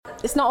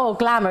it's not all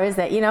glamour, is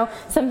it? You know,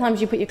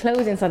 sometimes you put your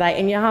clothes inside out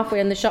and you're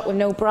halfway in the shop with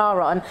no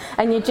bra on,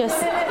 and you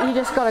just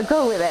got to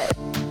go with it.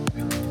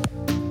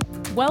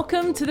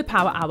 Welcome to the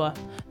Power Hour,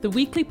 the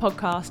weekly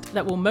podcast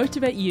that will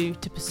motivate you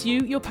to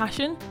pursue your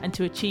passion and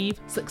to achieve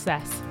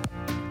success.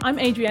 I'm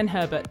Adrienne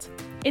Herbert,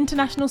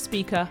 international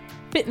speaker,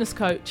 fitness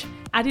coach,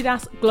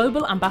 Adidas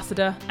Global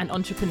Ambassador and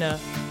entrepreneur.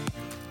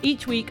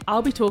 Each week,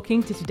 I'll be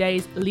talking to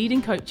today's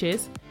leading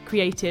coaches,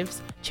 creatives,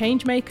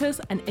 change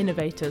makers and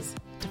innovators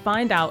to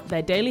find out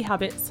their daily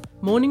habits,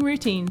 morning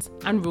routines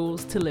and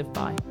rules to live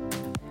by.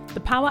 The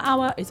Power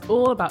Hour is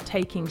all about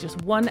taking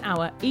just 1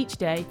 hour each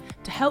day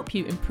to help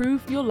you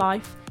improve your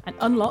life and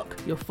unlock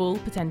your full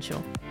potential.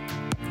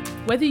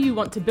 Whether you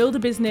want to build a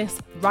business,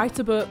 write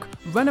a book,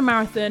 run a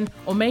marathon,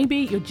 or maybe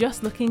you're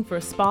just looking for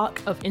a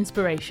spark of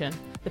inspiration,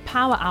 the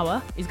Power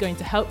Hour is going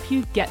to help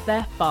you get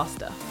there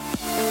faster.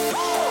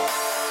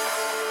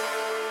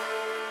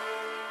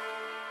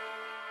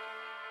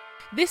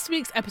 This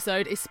week's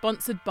episode is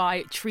sponsored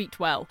by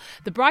Treatwell,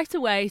 the brighter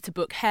way to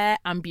book hair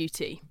and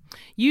beauty.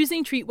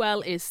 Using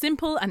Treatwell is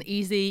simple and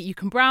easy. You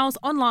can browse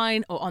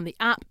online or on the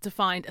app to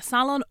find a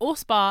salon or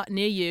spa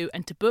near you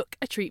and to book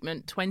a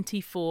treatment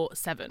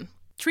 24/7.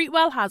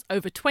 Treatwell has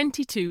over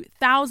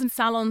 22,000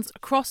 salons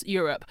across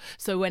Europe,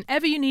 so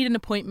whenever you need an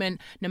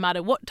appointment, no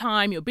matter what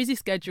time, your busy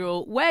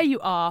schedule, where you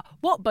are,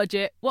 what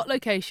budget, what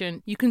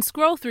location, you can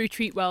scroll through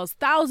Treatwell's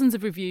thousands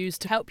of reviews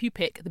to help you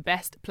pick the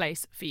best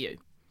place for you.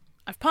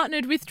 I've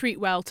partnered with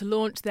Treatwell to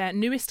launch their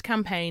newest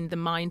campaign, The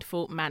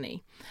Mindful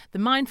Mani. The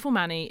Mindful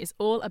Mani is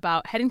all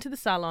about heading to the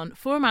salon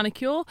for a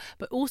manicure,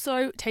 but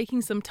also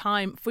taking some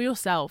time for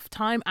yourself,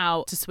 time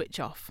out to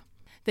switch off.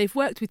 They've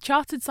worked with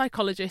chartered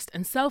psychologist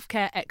and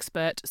self-care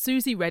expert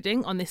Suzy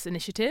on this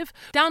initiative.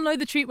 Download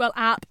the Treatwell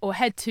app or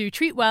head to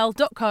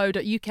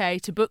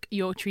treatwell.co.uk to book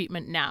your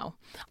treatment now.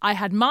 I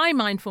had my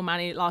Mindful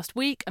Mani last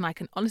week and I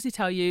can honestly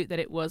tell you that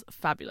it was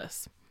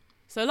fabulous.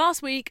 So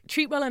last week,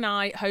 Treatwell and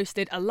I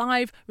hosted a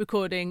live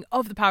recording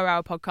of the Power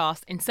Hour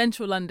podcast in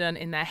central London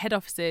in their head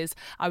offices.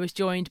 I was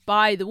joined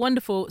by the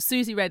wonderful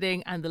Suzy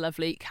and the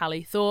lovely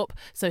Callie Thorpe.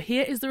 So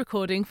here is the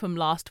recording from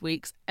last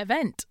week's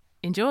event.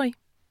 Enjoy.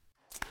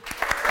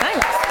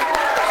 Thanks.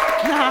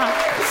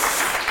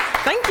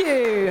 Thank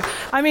you.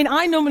 I mean,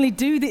 I normally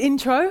do the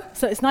intro,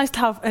 so it's nice to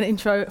have an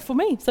intro for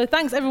me. So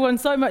thanks everyone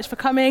so much for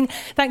coming.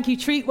 Thank you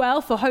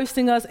Treatwell for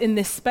hosting us in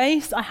this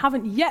space. I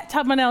haven't yet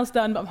had my nails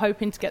done, but I'm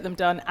hoping to get them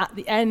done at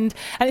the end.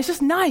 And it's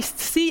just nice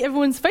to see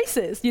everyone's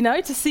faces, you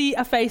know, to see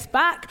a face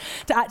back,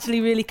 to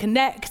actually really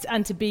connect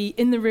and to be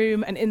in the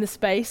room and in the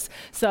space.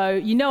 So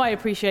you know I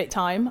appreciate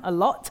time a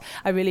lot.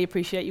 I really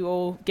appreciate you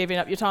all giving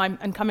up your time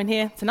and coming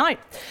here tonight.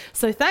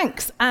 So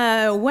thanks.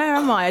 Where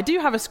am I? I do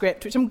have a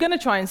script, which I'm going to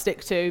try and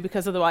stick to,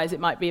 because otherwise it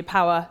might be a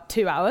power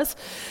 2 hours.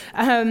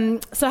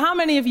 So how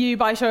many of you,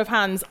 by show of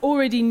hands,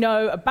 already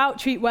know about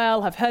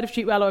Treatwell, have heard of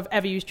Treatwell, or have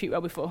ever used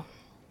Treatwell before?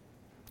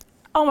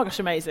 Oh my gosh,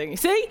 amazing. You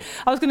see?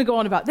 I was going to go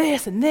on about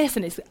this,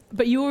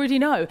 but you already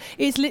know.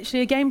 It's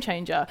literally a game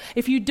changer.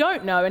 If you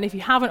don't know, and if you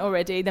haven't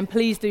already, then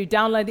please do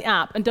download the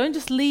app, and don't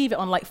just leave it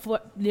on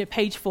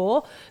page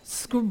 4.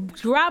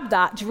 Grab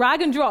that,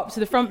 drag and drop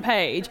to the front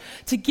page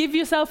to give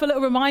yourself a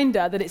little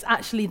reminder that it's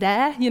actually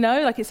there, you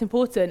know, like it's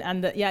important,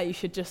 and that, you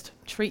should just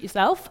treat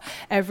yourself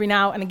every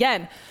now and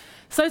again.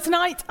 So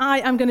tonight I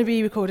am going to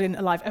be recording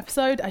a live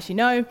episode, as you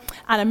know,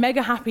 and I'm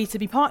mega happy to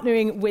be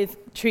partnering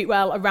with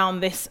Treatwell around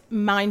this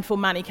Mindful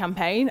Mani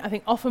campaign. I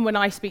think often when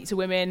I speak to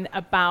women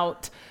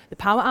about the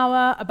Power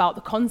Hour, about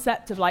the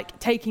concept of like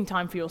taking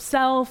time for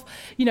yourself,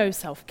 you know,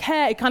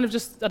 self-care, it kind of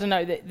just, I don't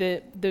know,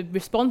 the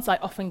response I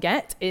often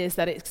get is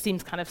that it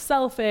seems kind of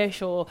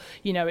selfish, or,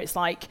 you know, it's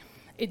like,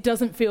 it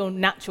doesn't feel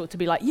natural to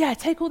be like,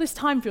 take all this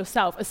time for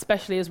yourself,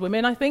 especially as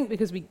women, I think,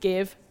 because we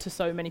give to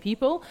so many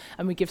people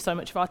and we give so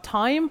much of our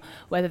time,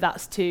 whether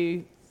that's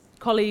to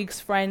colleagues,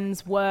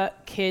 friends,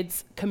 work,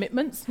 kids,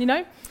 commitments, you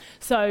know?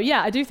 So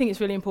I do think it's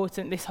really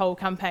important, this whole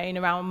campaign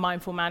around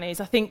mindful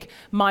manis. I think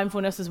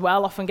mindfulness as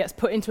well often gets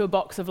put into a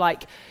box of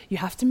like, you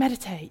have to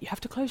meditate, you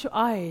have to close your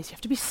eyes, you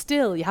have to be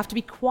still, you have to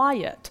be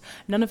quiet.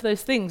 None of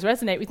those things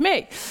resonate with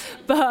me.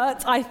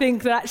 But I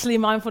think that actually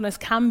mindfulness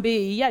can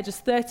be,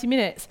 just 30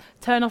 minutes,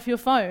 turn off your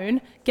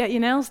phone, get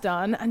your nails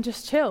done and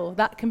just chill.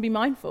 That can be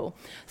mindful.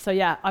 So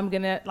I'm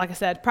gonna, like I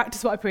said,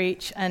 practice what I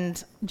preach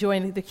and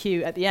join the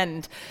queue at the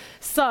end.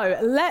 So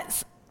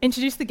let's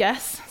introduce the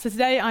guests. So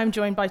today I'm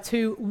joined by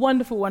 2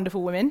 wonderful,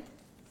 wonderful women.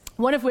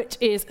 One of which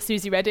is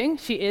Suzy.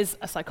 She is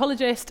a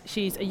psychologist,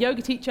 she's a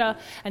yoga teacher,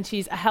 and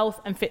she's a health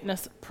and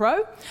fitness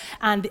pro.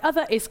 And the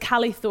other is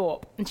Callie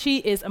Thorpe, and she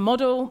is a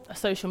model, a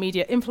social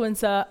media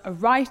influencer, a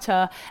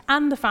writer,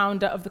 and the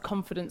founder of The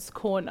Confidence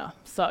Corner.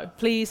 So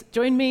please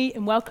join me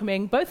in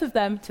welcoming both of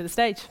them to the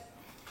stage.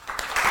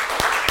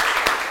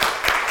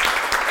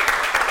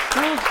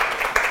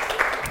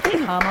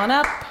 Come on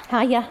up.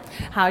 Hiya.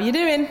 How are you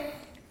doing?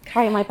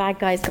 Carrying my bag,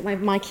 guys, got my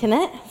mic in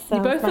it. So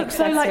you both look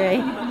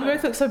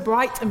so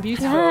bright and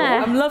beautiful.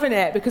 Yeah. I'm loving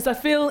it because I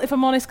feel, if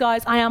I'm honest,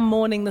 guys, I am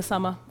mourning the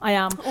summer. I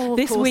am.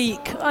 This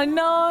week. I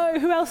know.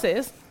 Who else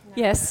is?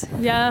 Yes.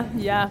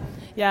 Yeah.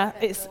 Yeah,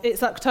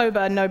 it's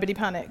October, nobody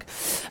panic.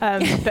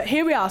 But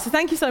here we are. So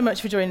thank you so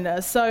much for joining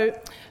us. So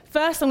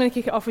first, I'm going to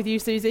kick it off with you,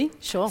 Suzy.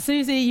 Sure.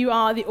 Suzy, you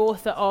are the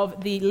author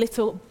of the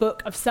Little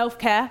Book of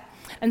Self-Care.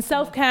 And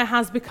self-care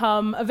has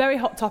become a very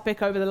hot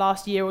topic over the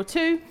last year or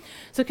two.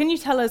 So can you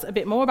tell us a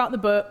bit more about the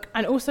book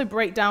and also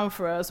break down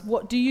for us,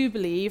 what do you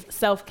believe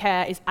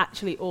self-care is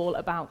actually all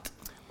about?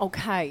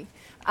 Okay.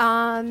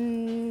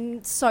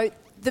 So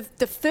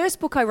the first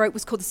book I wrote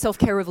was called The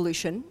Self-Care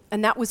Revolution,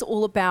 and that was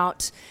all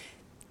about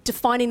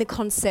defining the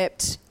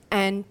concept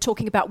and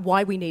talking about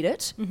why we need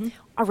it. Mm-hmm.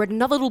 I read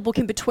another little book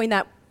in between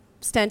that,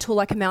 Stand Tall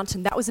Like a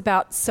Mountain. That was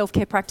about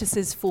self-care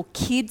practices for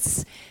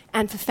kids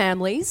and for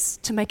families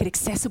to make it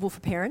accessible for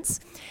parents.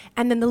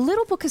 And then the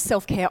Little Book of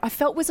Self-Care I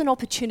felt was an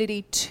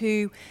opportunity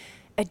to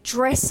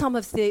address some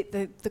of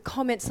the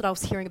comments that I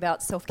was hearing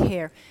about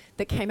self-care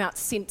that came out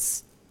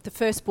since the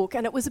first book.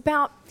 And it was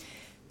about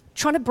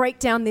trying to break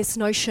down this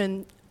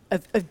notion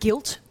of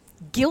guilt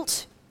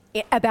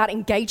about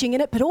engaging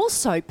in it, but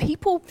also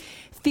people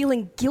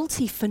feeling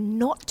guilty for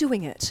not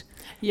doing it.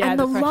 Yeah, and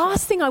the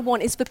last thing I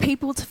want is for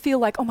people to feel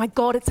like, oh my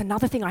God, it's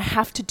another thing I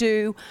have to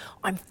do.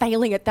 I'm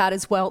failing at that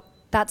as well.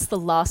 That's the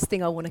last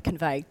thing I want to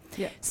convey.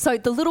 Yeah. So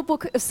the Little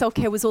Book of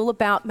Self-Care was all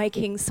about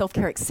making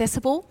self-care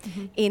accessible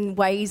in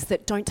ways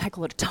that don't take a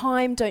lot of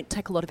time, don't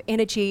take a lot of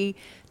energy,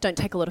 don't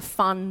take a lot of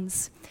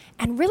funds.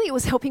 And really it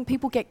was helping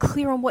people get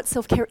clear on what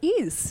self-care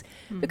is.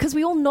 Because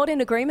we all nod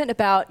in agreement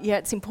about, yeah,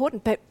 it's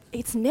important, but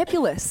it's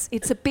nebulous.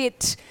 It's a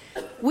bit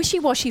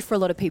wishy-washy for a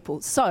lot of people.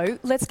 So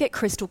let's get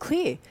crystal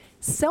clear.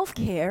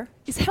 Self-care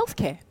is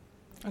healthcare.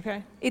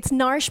 Okay. It's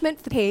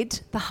nourishment for the head,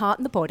 the heart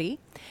and the body.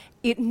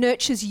 It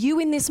nurtures you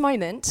in this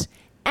moment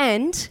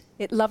and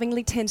it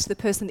lovingly tends to the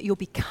person that you're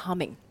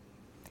becoming.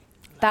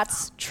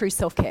 That's true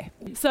self-care.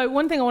 So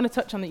one thing I want to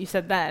touch on that you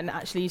said then,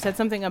 actually, you said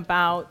something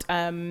about,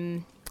 I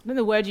don't know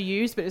the word you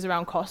used, but it was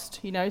around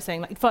cost,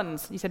 saying like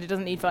funds. You said it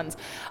doesn't need funds.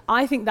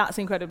 I think that's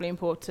incredibly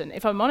important.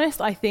 If I'm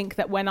honest, I think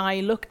that when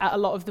I look at a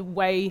lot of the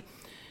way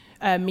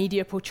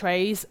media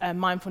portrays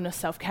mindfulness,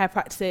 self-care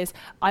practices,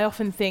 I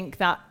often think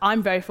that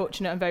I'm very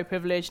fortunate and very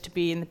privileged to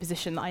be in the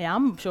position that I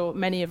am. I'm sure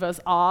many of us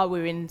are.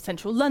 We're in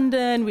central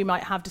London, we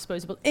might have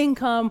disposable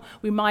income,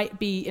 we might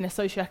be in a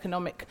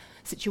socioeconomic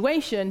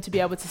situation to be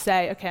able to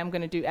say, okay, I'm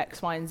going to do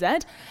X, Y, and Z.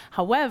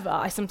 However,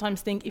 I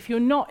sometimes think if you're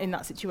not in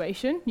that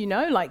situation,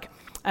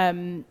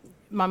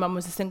 my mum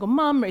was a single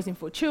mum raising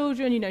 4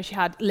 children, she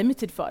had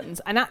limited funds.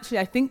 And actually,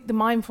 I think the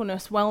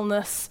mindfulness,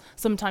 wellness,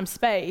 sometimes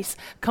space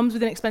comes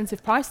with an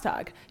expensive price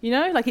tag,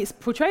 it's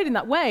portrayed in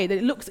that way that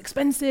it looks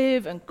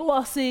expensive and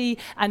glossy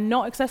and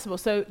not accessible.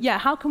 So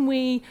yeah,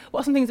 what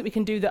are some things that we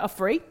can do that are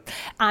free?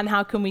 And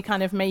how can we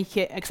kind of make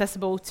it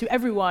accessible to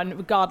everyone,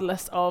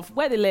 regardless of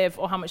where they live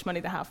or how much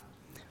money they have?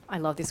 I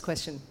love this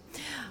question.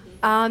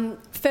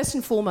 First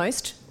and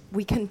foremost,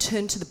 we can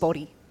turn to the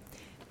body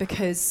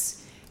because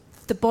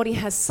the body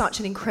has such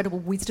an incredible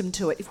wisdom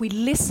to it. If we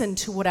listen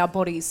to what our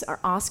bodies are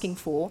asking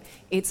for,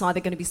 it's either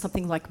going to be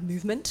something like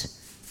movement,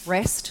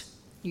 rest,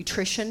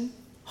 nutrition,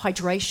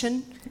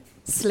 hydration,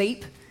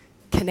 sleep,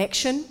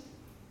 connection,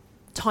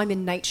 time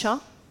in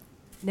nature.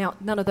 Now,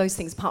 none of those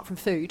things, apart from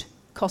food,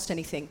 cost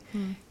anything.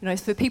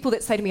 For people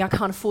that say to me, I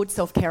can't afford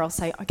self-care, I'll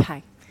say,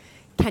 okay,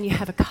 can you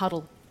have a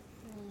cuddle?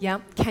 Yeah?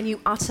 Can you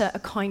utter a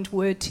kind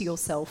word to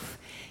yourself?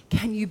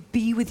 Can you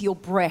be with your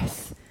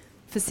breath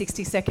for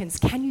 60 seconds?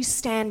 Can you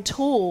stand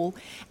tall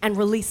and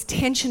release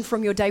tension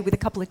from your day with a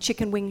couple of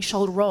chicken wing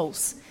shoulder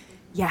rolls?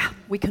 Yeah,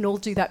 we can all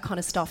do that kind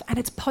of stuff. And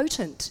it's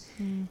potent.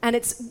 And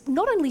it's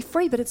not only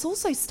free, but it's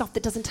also stuff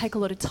that doesn't take a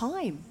lot of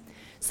time.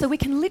 So we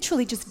can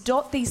literally just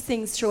dot these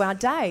things through our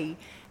day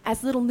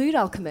as little mood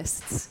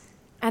alchemists.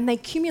 And they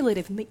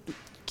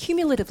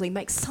cumulatively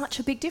make such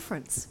a big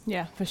difference.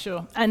 Yeah, for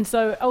sure. And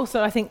so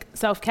also I think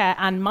self-care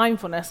and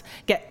mindfulness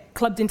get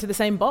clubbed into the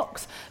same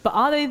box, but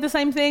are they the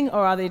same thing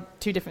or are they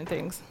two different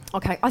things?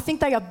 Okay, I think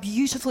they are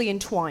beautifully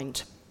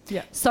entwined.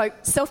 Yeah. So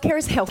self-care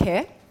is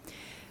healthcare.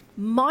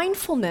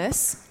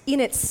 Mindfulness in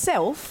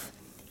itself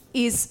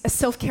is a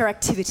self-care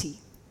activity.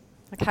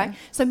 Okay?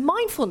 So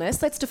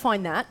mindfulness, let's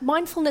define that.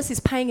 Mindfulness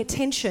is paying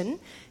attention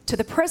to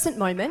the present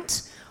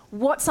moment,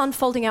 what's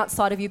unfolding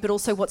outside of you, but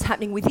also what's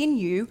happening within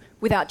you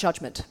without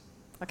judgment.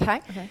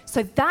 Okay?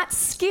 So that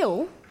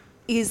skill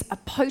is a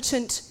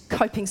potent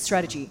coping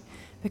strategy,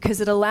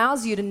 because it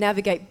allows you to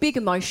navigate big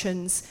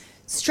emotions,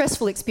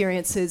 stressful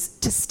experiences,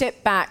 to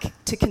step back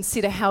to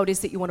consider how it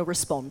is that you want to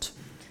respond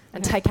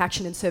and take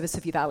action in service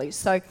of your values.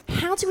 So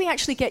how do we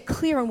actually get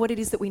clear on what it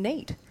is that we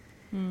need?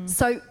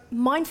 So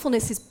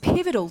mindfulness is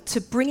pivotal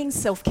to bringing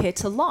self-care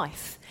to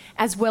life,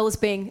 as well as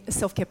being a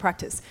self-care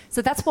practice.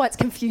 So that's why it's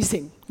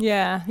confusing.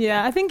 Yeah,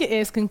 I think it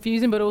is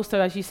confusing, but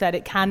also, as you said,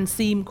 it can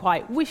seem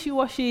quite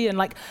wishy-washy.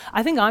 And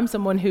I think I'm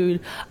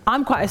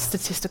quite a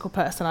statistical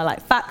person. I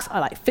like facts, I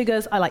like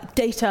figures, I like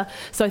data.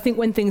 So I think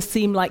when things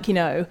seem like,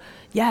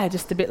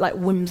 just a bit like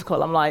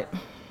whimsical, I'm like,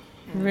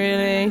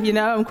 really?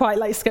 I'm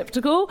quite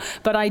skeptical,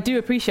 but I do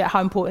appreciate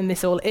how important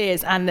this all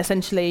is. And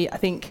essentially, I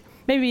think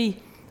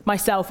maybe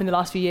myself in the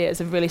last few years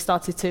have really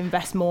started to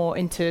invest more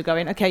into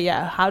going, okay,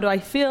 yeah, how do I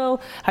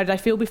feel? How did I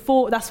feel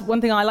before? That's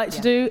one thing I like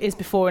to do, is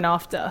before and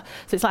after.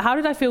 So it's like, how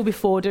did I feel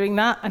before doing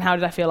that, and how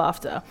did I feel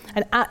after?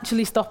 And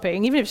actually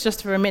stopping, even if it's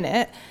just for a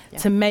minute,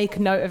 to make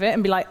note of it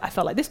and be like, I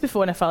felt like this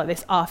before and I felt like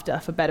this after,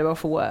 for better or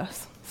for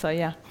worse. So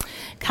yeah.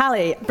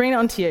 Callie, bring it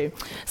on to you.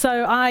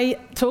 So I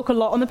talk a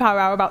lot on the Power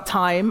Hour about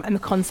time and the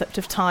concept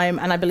of time,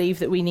 and I believe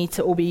that we need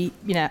to all be,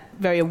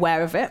 very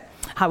aware of it.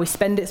 How we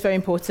spend it's very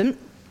important.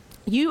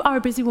 You are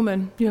a busy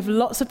woman. You have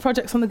lots of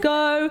projects on the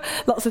go,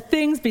 lots of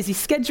things, busy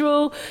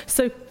schedule.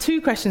 So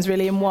 2 questions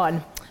really in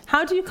one.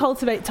 How do you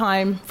cultivate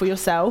time for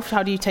yourself?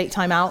 How do you take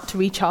time out to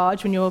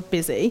recharge when you're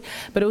busy?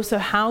 But also,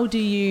 how do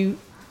you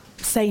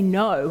say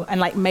no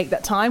and make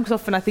that time? Because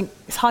often I think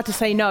it's hard to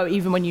say no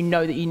even when you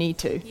know that you need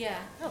to. Yeah.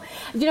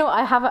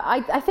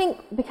 I think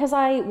because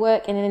I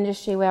work in an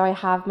industry where I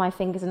have my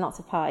fingers in lots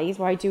of pies,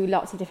 where I do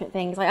lots of different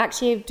things, I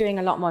actually am doing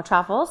a lot more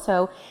travel.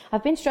 So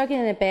I've been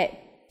struggling a bit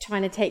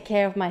trying to take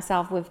care of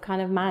myself with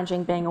kind of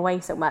managing being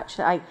away so much.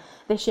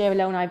 This year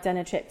alone, I've done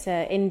a trip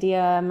to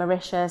India,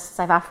 Mauritius,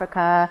 South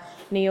Africa,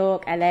 New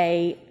York,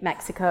 LA,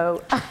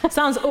 Mexico.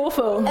 Sounds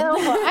awful.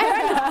 Amazing.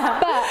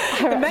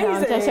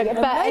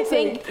 But I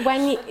think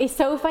it's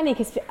so funny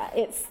because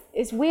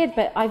it's weird,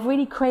 but I've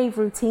really craved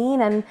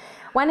routine. And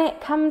when it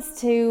comes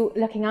to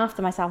looking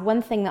after myself,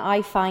 one thing that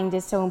I find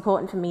is so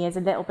important for me is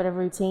a little bit of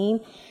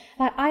routine.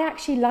 I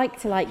actually like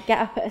to get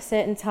up at a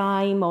certain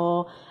time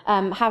or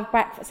have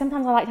breakfast.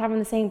 Sometimes I like having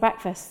the same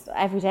breakfast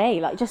every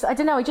day. I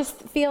don't know, it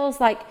just feels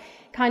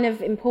kind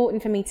of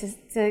important for me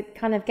to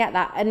kind of get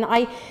that. And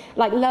I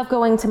love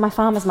going to my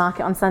farmer's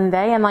market on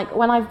Sunday. And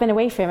when I've been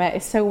away from it,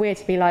 it's so weird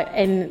to be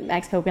in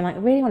Mexico being I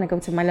really want to go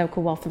to my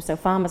local Walthamstow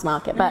farmer's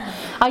market. But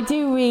I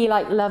do really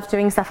love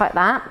doing stuff like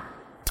that.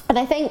 And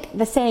I think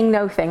the saying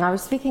no thing, I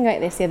was speaking about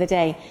this the other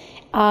day.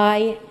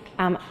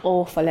 I'm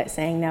awful at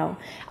saying no.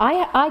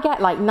 I get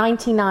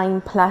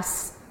 99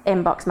 plus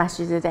inbox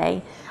messages a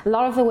day. A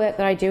lot of the work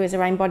that I do is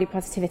around body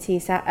positivity,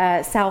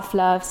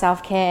 self-love,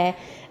 self-care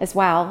as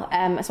well.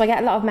 So I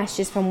get a lot of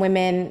messages from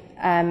women,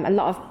 a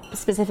lot of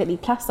specifically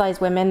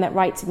plus-size women that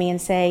write to me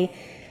and say,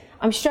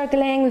 I'm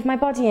struggling with my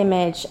body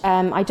image.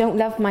 I don't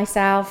love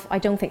myself. I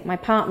don't think my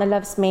partner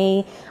loves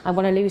me. I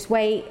want to lose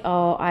weight,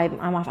 or I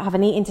have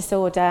an eating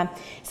disorder.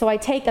 So I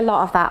take a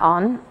lot of that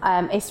on.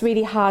 It's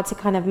really hard to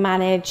kind of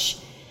manage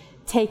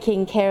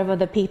taking care of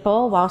other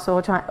people whilst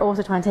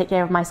also trying to take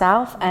care of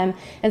myself. And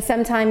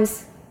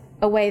sometimes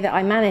a way that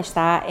I manage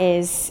that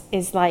is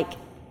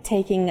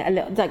taking a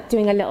little,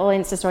 doing a little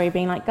Insta story,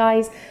 being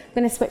guys, I'm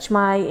going to switch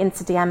my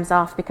Insta DMs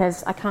off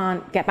because I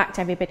can't get back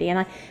to everybody.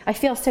 And I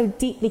feel so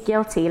deeply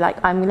guilty,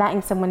 I'm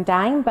letting someone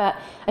down. But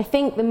I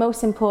think the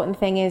most important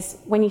thing is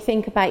when you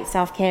think about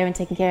self-care and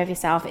taking care of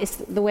yourself, it's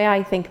the way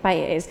I think about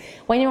it is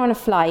when you're on a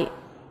flight,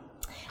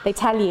 they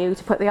tell you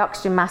to put the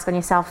oxygen mask on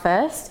yourself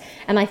first.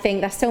 And I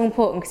think that's so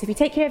important because if you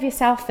take care of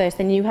yourself first,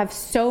 then you have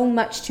so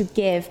much to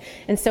give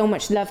and so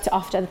much love to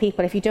offer to other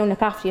people. If you don't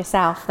look after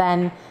yourself,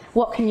 then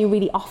what can you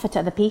really offer to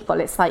other people?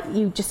 It's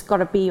you just got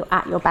to be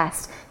at your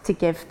best to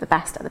give the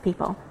best to other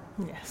people.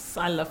 Yes,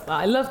 I love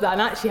that.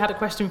 And I actually had a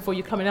question for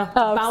you coming up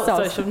about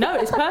social. No,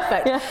 it's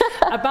perfect.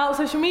 About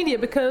social media,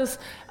 because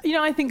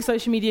I think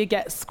social media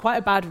gets quite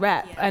a bad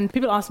rep. And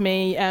people ask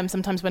me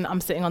sometimes when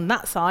I'm sitting on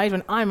that side,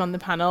 when I'm on the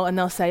panel, and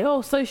they'll say,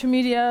 oh, social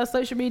media,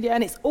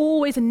 and it's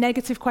always a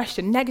negative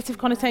question, negative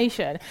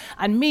connotation.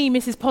 And me,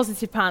 Mrs.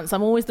 Positive Pants,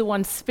 I'm always the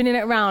one spinning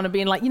it around and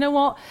being you know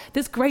what?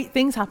 There's great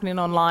things happening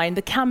online.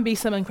 There can be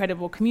some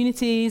incredible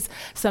communities,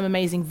 some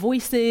amazing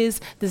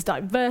voices. There's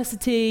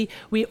diversity.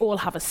 We all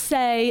have a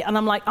say. And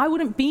I'm I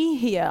wouldn't be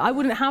here. I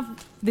wouldn't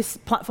have this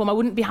platform. I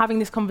wouldn't be having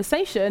this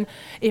conversation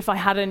if I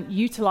hadn't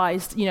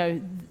utilized,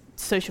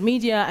 social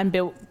media and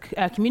built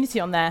a community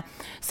on there.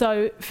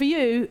 So for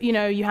you,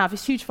 you have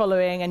this huge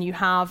following and you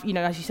have,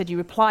 as you said, you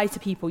reply to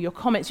people, your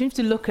comments. You have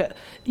to look at,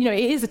 it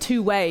is a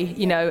two-way,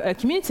 a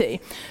community.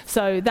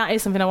 So that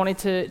is something I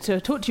wanted to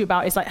talk to you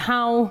about is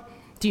how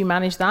do you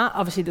manage that?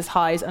 Obviously there's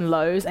highs and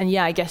lows. And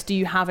I guess, do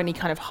you have any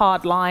kind of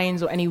hard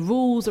lines or any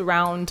rules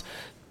around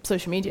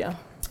social media?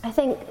 I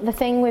think the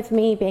thing with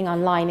me being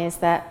online is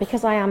that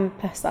because I am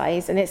plus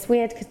size, and it's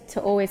weird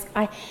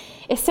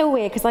it's so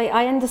weird because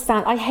I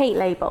understand, I hate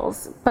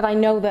labels, but I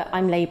know that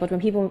I'm labelled. When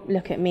people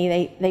look at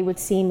me, they would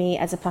see me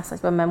as a plus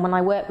size woman. When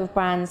I work with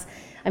brands,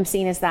 I'm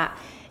seen as that.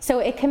 So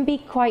it can be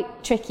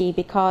quite tricky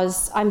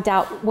because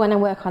when I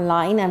work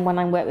online and when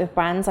I work with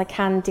brands, I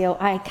can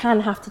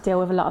have to deal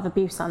with a lot of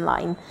abuse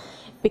online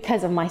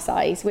because of my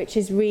size, which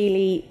is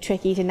really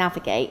tricky to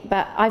navigate.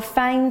 But I've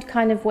found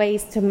kind of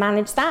ways to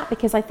manage that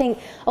because I think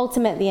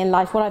ultimately in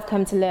life, what I've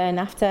come to learn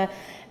after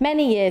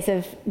many years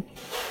of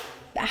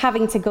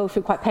having to go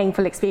through quite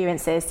painful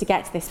experiences to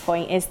get to this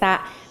point is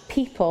that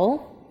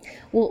people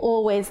will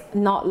always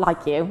not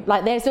like you.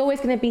 There's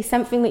always going to be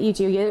something that you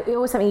do,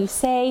 always something you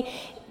say,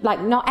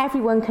 not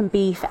everyone can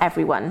be for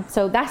everyone.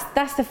 So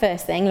that's the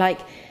first thing.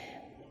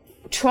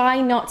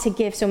 try not to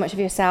give so much of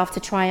yourself to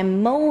try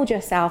and mold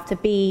yourself to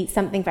be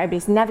something for everybody.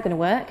 It's never going to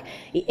work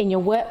in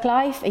your work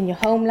life, in your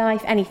home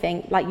life,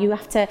 anything. Like you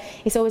have to,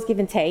 it's always give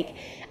and take.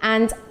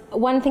 And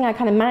one thing I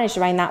kind of managed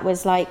around that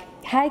was like,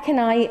 how can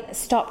I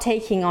stop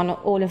taking on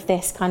all of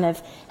this kind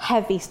of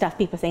heavy stuff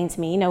people saying to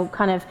me, you know,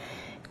 kind of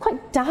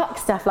quite dark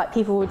stuff, like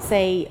people would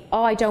say,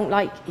 oh, I don't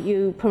like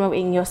you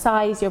promoting your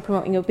size, you're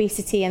promoting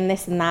obesity and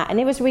this and that. And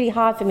it was really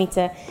hard for me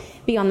to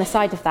be on the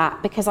side of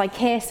that because I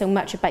care so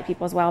much about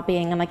people's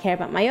well-being and I care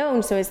about my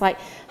own. So it's like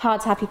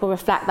hard to have people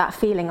reflect that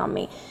feeling on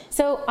me.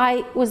 So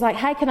I was like,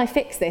 how can I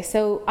fix this?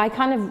 So I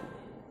kind of,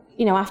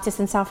 you know, after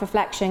some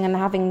self-reflection and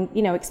having,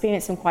 you know,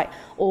 experienced some quite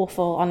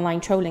awful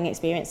online trolling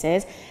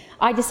experiences,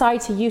 I decided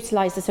to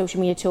utilize the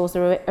social media tools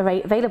that are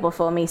available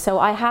for me. So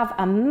I have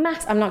I'm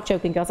not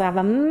joking, girls, I have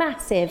a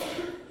massive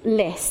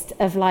list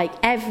of like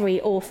every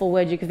awful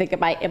word you can think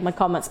about in my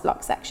comments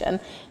block section.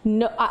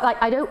 No,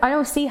 I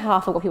don't see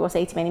half of what people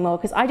say to me anymore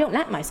because I don't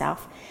let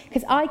myself.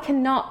 Because I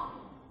cannot,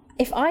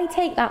 if I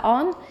take that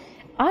on,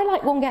 I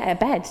like won't get out of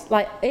bed.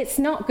 Like it's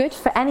not good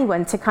for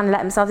anyone to kind of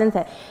let themselves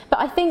into it. But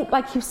I think,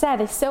 like you said,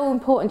 it's so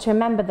important to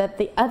remember that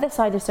the other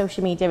side of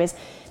social media is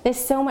there's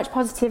so much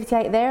positivity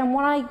out there, and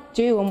what I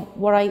do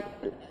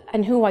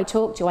and who I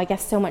talk to, I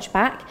get so much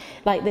back.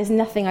 Like there's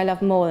nothing I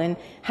love more than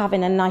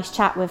having a nice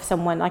chat with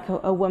someone, like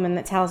a woman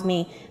that tells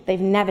me they've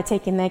never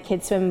taken their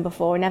kids swimming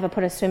before, never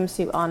put a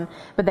swimsuit on,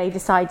 but they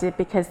decided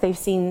because they've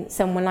seen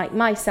someone like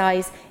my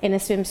size in a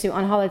swimsuit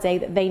on holiday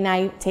that they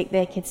now take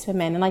their kids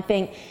swimming. And I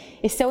think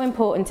it's so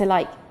important to,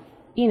 like,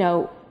 you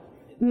know,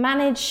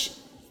 manage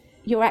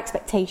your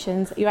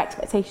expectations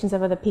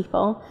of other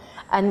people,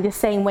 and the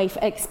same way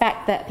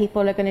expect that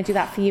people are going to do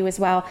that for you as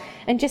well.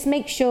 And just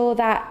make sure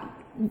that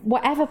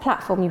whatever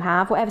platform you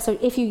have, so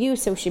if you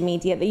use social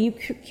media, that you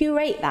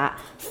curate that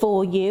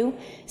for you.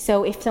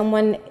 So if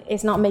someone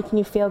is not making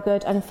you feel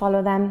good,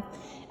 unfollow them.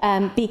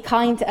 Be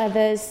kind to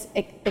others,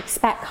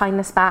 expect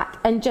kindness back,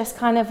 and just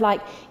kind of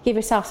like give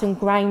yourself some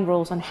ground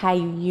rules on how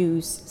you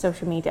use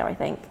social media, I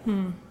think.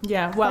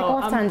 Yeah, well, I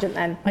go off tangent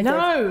then.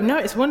 No,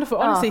 it's wonderful.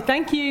 Honestly,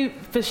 thank you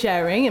for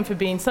sharing and for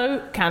being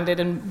so candid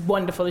and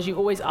wonderful as you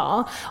always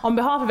are. On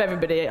behalf of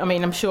everybody, I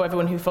mean, I'm sure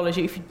everyone who follows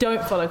you, if you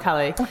don't follow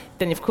Callie,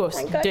 then of course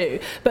you do.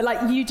 But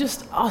like, you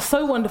just are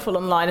so wonderful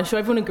online. I'm sure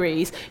everyone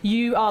agrees.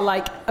 You are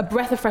like a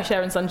breath of fresh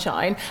air and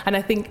sunshine. And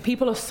I think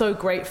people are so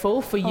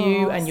grateful for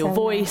you and your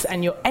voice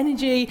and your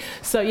energy.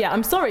 So yeah,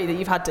 I'm sorry that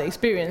you've had to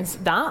experience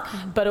that,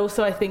 but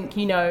also I think,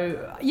 you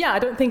know, I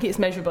don't think it's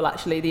measurable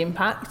actually, the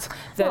impact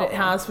that it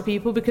has for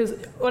people, because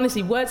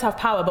honestly, words have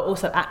power, but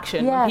also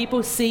action. When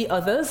people see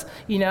others,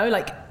 you know,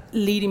 like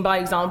leading by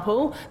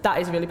example,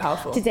 that is really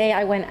powerful. Today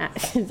I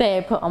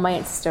put on my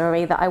Insta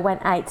story that I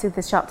went out to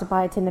the shop to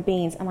buy a tin of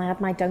beans and I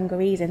had my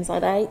dungarees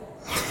inside out.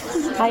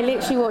 I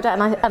literally walked out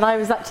and I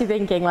was actually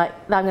thinking, like,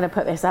 I'm going to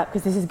put this up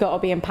because this has got to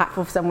be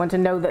impactful for someone to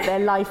know that their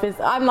life is,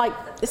 I'm like,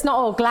 it's not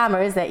all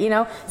glamour, is it? You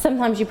know,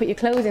 sometimes you put your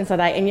clothes inside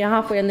out and you're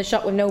halfway in the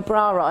shop with no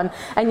bra on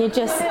and you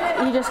just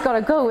got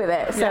to go with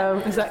it.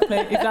 So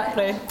yeah,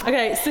 exactly.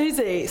 Okay,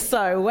 Suzy,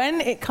 so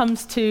when it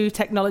comes to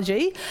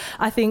technology,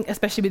 I think,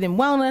 especially within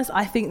wellness,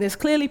 I think there's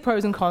clearly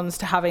pros and cons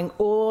to having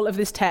all of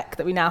this tech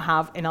that we now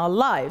have in our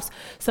lives.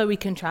 So we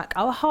can track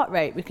our heart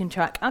rate, we can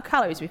track our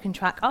calories, we can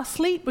track our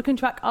sleep, we can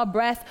track our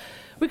breath,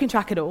 we can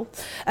track it all.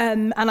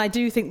 And I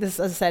do think this,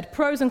 as I said,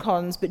 pros and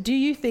cons, but do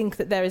you think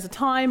that there is a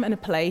time and a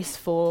place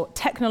for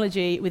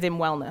technology within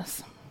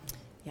wellness?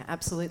 Yeah,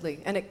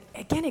 absolutely. And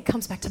it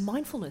comes back to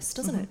mindfulness,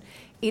 doesn't it?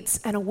 It's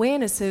an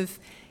awareness of,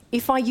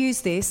 if I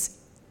use this,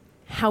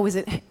 how is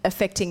it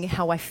affecting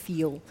how I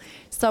feel?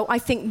 So I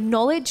think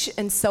knowledge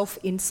and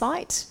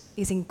self-insight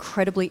is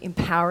incredibly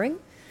empowering,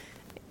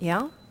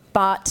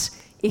 but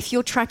if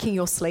you're tracking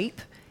your sleep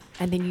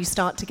and then you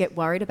start to get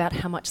worried about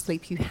how much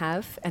sleep you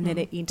have and then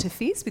it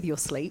interferes with your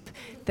sleep,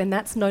 then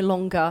that's no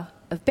longer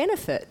of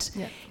benefit.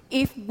 Yeah.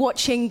 If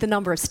watching the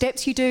number of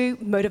steps you do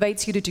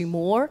motivates you to do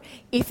more,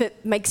 if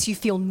it makes you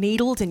feel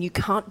needled and you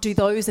can't do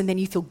those and then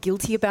you feel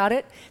guilty about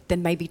it,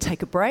 then maybe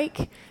take a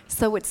break.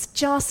 So it's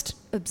just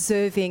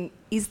observing,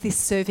 is this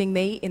serving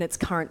me in its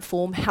current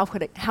form? How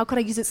could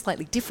I use it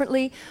slightly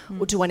differently,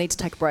 or do I need to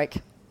take a break?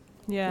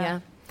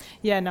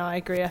 Yeah, no, I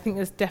agree. I think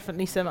there's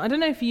definitely some. I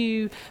don't know if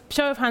you,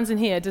 show of hands in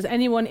here, does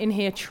anyone in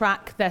here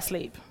track their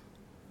sleep?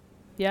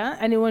 Yeah?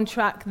 Anyone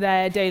track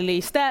their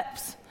daily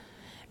steps?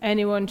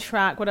 Anyone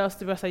track, what else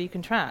do I say you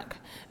can track?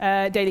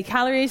 Daily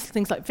calories,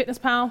 things like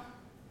FitnessPal.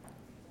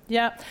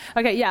 Yeah.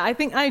 Okay, yeah,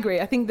 I agree.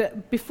 I think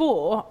that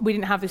before we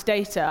didn't have this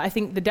data, I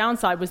think the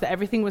downside was that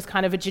everything was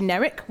kind of a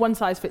generic one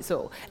size fits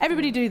all.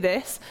 Everybody do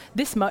this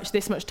much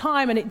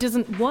time, and it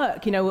doesn't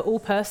work. You know, we're all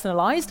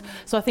personalized.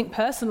 So I think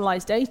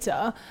personalized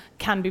data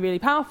can be really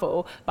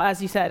powerful. But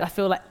as you said, I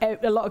feel like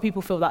a lot of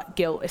people feel that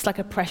guilt. It's like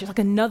a pressure. It's like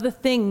another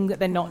thing that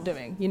they're not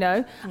doing, you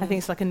know? I think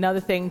it's like another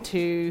thing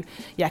to,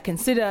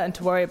 consider and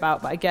to worry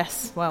about. But I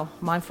guess,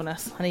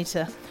 mindfulness, I need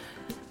to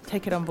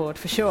take it on board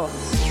for sure.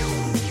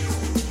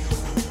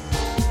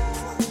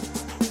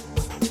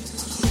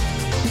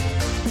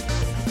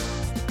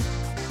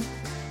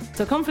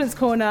 So Confidence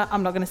Corner,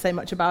 I'm not going to say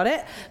much about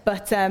it,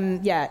 but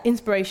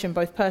inspiration,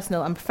 both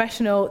personal and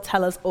professional.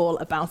 Tell us all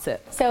about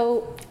it.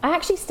 So I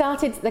actually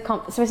started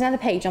so there's another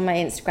page on my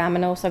Instagram,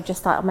 and also I've just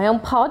started my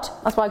own pod.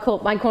 That's why I call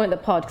it the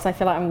pod, because I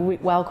feel like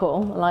I'm well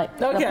cool, like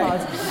the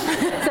pod.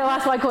 So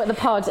that's why I call it the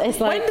pod. It's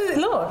like, when does it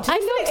launch? I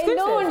know it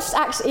launched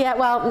actually. Yeah,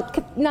 well,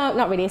 no,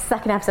 not really. It's the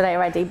second episode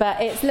already,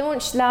 but it's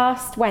launched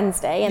last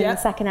Wednesday, and the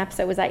second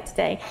episode was out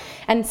today.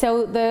 And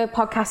so the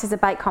podcast is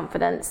about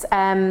confidence.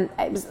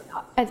 It was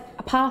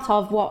a part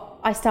of what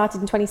I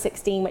started in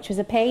 2016, which was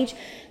a page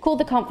called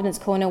The Confidence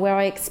Corner, where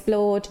I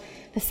explored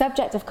the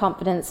subject of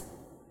confidence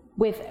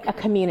with a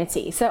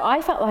community. So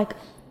I felt like,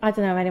 I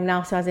don't know if anyone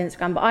else who has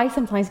Instagram, but I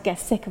sometimes get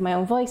sick of my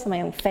own voice and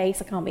my own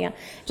face. I can't be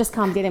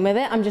dealing with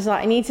it. I'm just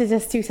like, I need to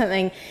just do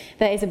something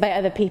that is about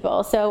other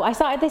people. So I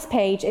started this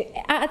page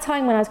at a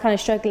time when I was kind of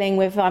struggling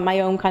with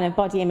my own kind of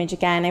body image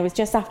again. It was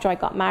just after I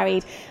got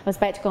married. I was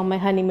about to go on my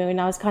honeymoon.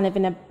 I was kind of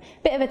in a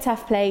bit of a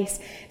tough place.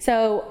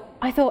 So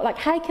I thought, like,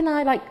 how can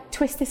I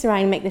twist this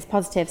around and make this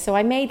positive? So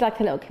I made a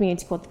little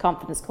community called The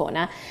Confidence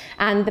Corner,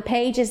 and the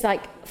page is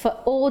for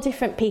all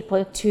different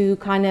people to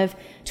kind of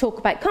talk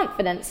about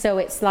confidence. So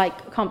it's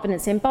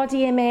confidence in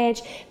body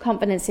image,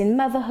 confidence in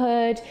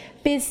motherhood,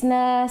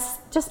 business,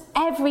 just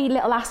every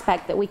little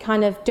aspect that we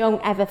kind of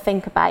don't ever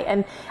think about.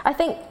 And I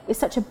think it's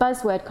such a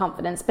buzzword,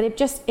 confidence, but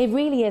it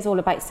really is all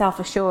about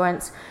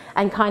self-assurance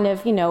and kind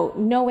of,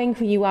 knowing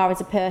who you are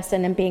as a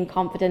person and being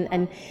confident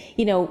and,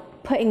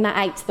 putting that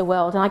out to the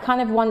world. And I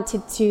kind of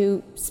wanted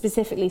to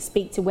specifically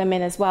speak to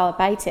women as well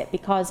about it,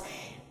 because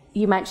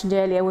you mentioned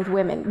earlier with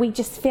women, we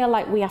just feel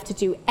like we have to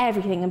do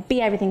everything and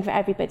be everything for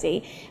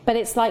everybody. But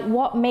it's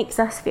what makes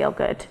us feel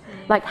good?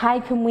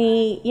 How can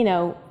we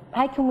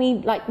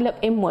look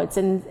inwards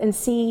and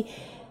see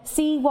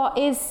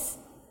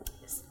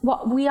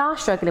what we are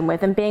struggling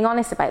with and being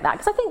honest about that?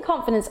 Because I think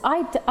confidence,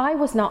 I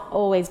was not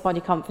always body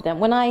confident.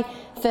 When I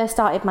first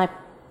started my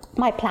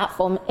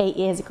platform 8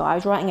 years ago, I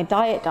was writing a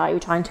diet diary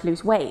trying to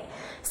lose weight.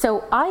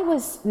 So I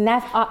was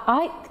never,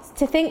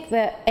 to think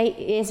that 8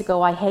 years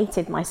ago I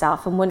hated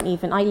myself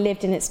and I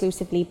lived in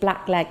exclusively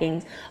black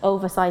leggings,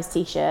 oversized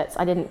t-shirts.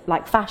 I didn't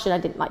like fashion, I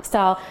didn't like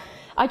style.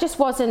 I just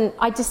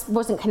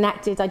wasn't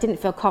connected. I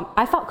didn't feel,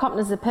 I felt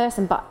confident as a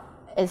person, but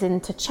as in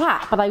to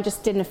chat, but I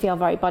just didn't feel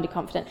very body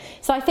confident.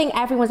 So I think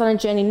everyone's on a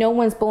journey. No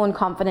one's born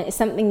confident. It's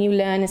something you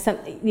learn. It's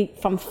something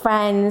from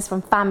friends,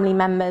 from family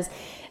members.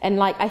 And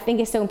I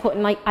think it's so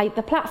important.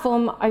 The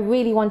platform, I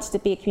really wanted to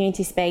be a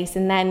community space.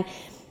 And then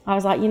I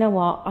was like, you know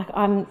what?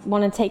 I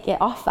want to take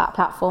it off that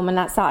platform, and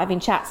that started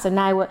having chats. So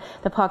now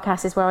the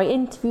podcast is where I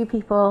interview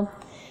people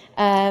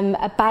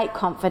about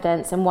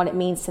confidence and what it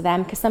means to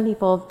them. Because some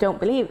people don't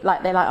believe,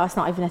 they're like, oh, it's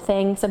not even a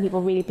thing. Some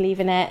people really believe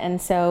in it.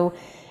 And so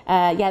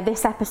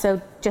this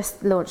episode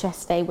just launched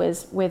yesterday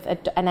was with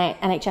an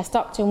NHS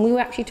doctor, and we were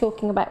actually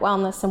talking about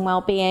wellness and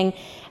well-being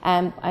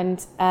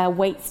and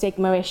weight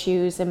stigma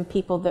issues and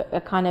people that are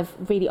kind of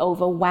really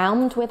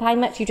overwhelmed with how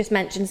much, you just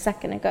mentioned a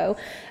second ago,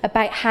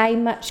 about how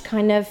much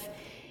kind of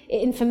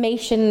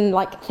information,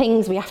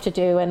 things we have to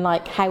do, and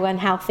how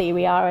unhealthy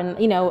we are. And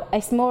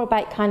it's more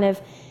about kind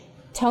of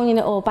toning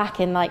it all back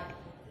in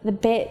the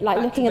bit,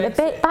 looking at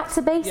the bit back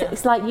to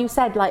basics, like you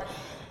said,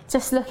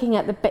 just looking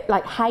at the bit,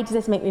 how does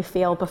this make me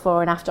feel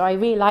before and after? I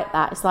really like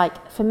that. It's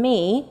for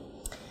me,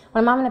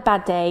 when I'm having a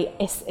bad day,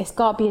 it's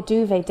got to be a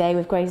duvet day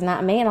with Grey's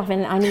Anatomy,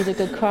 and I need a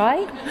good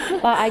cry.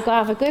 I got to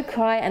have a good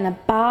cry and a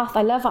bath.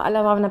 I love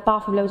having a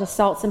bath with loads of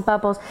salts and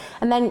bubbles.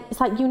 And then it's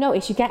you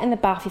notice, you get in the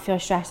bath, you feel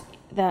stressed,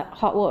 the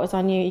hot water's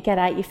on you, you get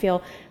out, you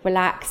feel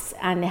relaxed,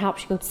 and it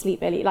helps you go to sleep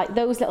early.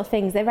 Those little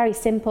things, they're very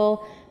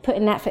simple.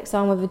 Putting Netflix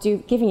on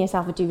with giving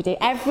yourself a duvet day.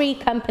 Every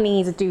company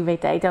needs a duvet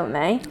day, don't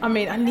they? I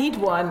mean, I need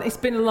one. It's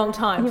been a long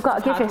time. You've got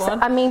to give yourself,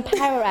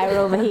 power hour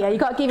over here.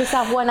 You've got to give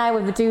yourself 1 hour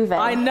with a duvet.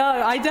 I know,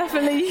 I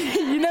definitely,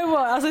 you know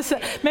what, as I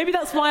said, maybe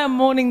that's why I'm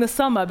mourning the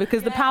summer,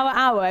 because the power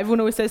hour, everyone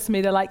always says to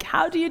me, they're like,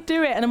 how do you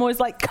do it? And I'm always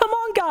like, come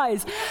on,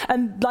 guys.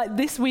 And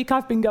this week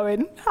I've been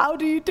going, how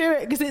do you do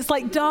it? Because it's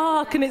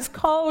dark and it's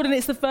cold, and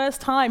it's the first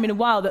time in a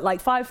while that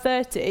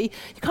 5:30,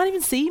 you can't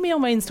even see me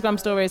on my Instagram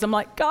stories. I'm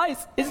like,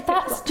 guys,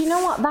 do you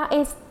know what? That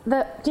is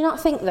do you not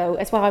think, though,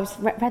 as well, I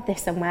read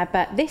this somewhere,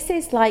 but this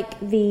is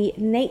the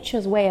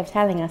nature's way of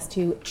telling us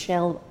to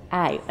chill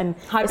out, and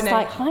it's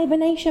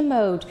hibernation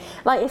mode.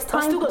 It's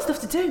time. I've still got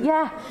stuff to do.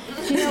 Yeah.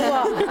 Do you know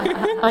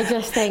what? I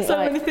just think so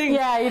many things.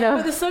 Yeah,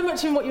 But there's so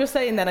much in what you were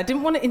saying then. I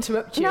didn't want to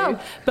interrupt you,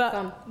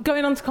 but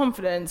going on to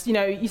confidence,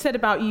 you said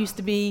about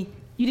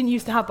you didn't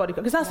used to have body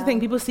confidence, because that's the thing,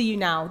 people see you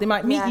now, they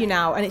might meet you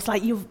now, and it's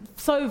you're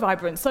so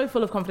vibrant, so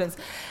full of confidence.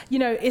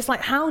 It's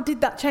how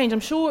did that change? I'm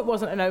sure it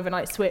wasn't an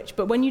overnight switch,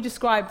 but when you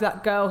described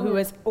that girl who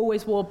has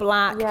always wore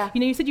black,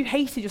 you said you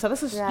hated yourself.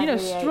 That's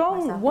a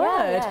strong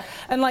word.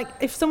 And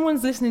if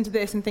someone's listening to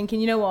this and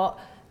thinking, you know what,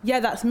 yeah,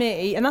 that's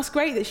me, and that's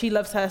great that she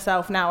loves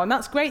herself now, and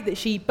that's great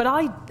that but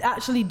I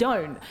actually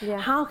don't.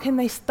 How can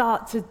they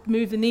start to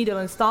move the needle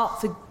and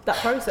start that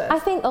process? I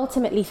think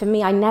ultimately for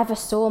me, I never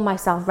saw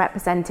myself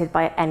represented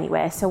by it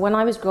anywhere. So when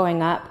I was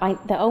growing up,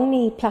 the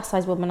only plus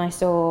size woman I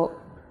saw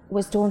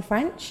was Dawn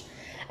French.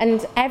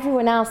 and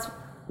everyone else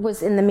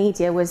was in the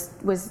media was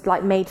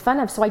like made fun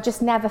of, so I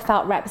just never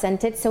felt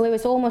represented. So it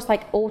was almost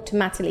like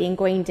automatically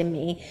ingrained in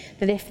me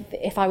that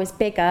if I was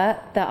bigger,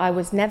 that I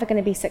was never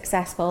going to be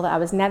successful, that I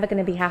was never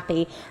going to be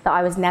happy, that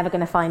I was never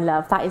going to find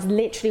love. That is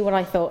literally what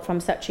I thought from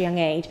such a young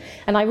age.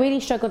 And I really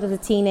struggled as a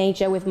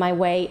teenager with my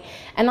weight,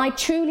 and I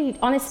truly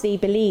honestly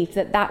believed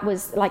that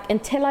was like,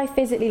 until I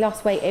physically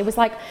lost weight, it was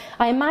like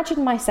I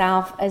imagined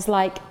myself as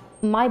like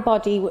my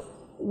body,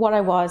 what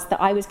I was,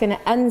 that I was going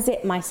to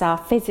unzip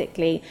myself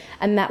physically,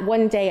 and that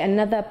one day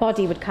another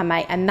body would come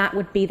out and that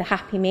would be the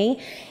happy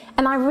me.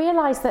 And I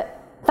realized that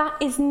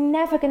is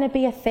never going to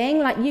be a thing.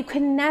 Like, you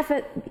can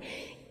never,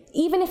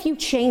 even if you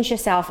change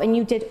yourself and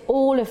you did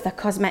all of the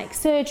cosmetic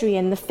surgery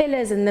and the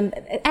fillers and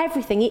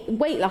everything,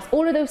 weight loss,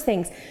 all of those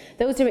things,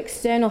 those are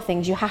external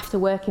things. You have to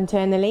work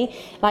internally.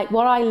 Like,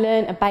 what I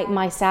learned about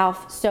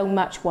myself so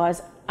much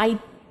was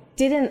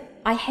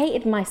I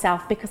hated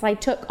myself because I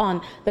took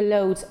on the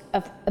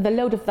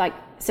load of like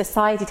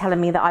society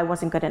telling me that I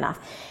wasn't good enough.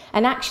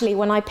 And actually,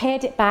 when I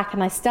pared it back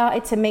and I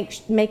started to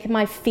make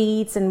my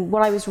feeds and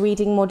what I was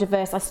reading more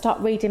diverse, I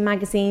stopped reading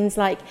magazines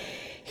like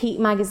Heat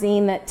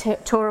magazine that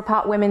tore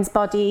apart women's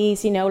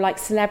bodies, you know, like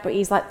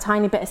celebrities, like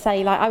tiny bit of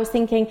cellulite. I was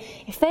thinking,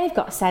 if they've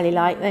got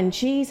cellulite, then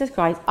Jesus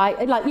Christ,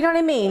 you know what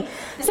I mean?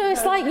 So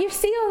it's like, you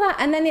see all that,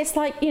 and then it's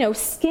like, you know,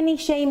 skinny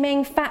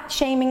shaming, fat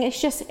shaming.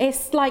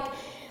 It's like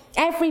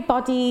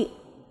everybody's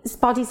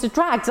bodies are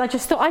dragged. I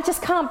just thought, I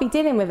just can't be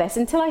dealing with this,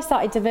 until I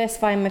started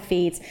diversifying my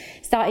feeds,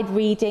 started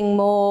reading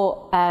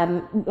more,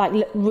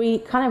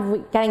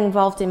 getting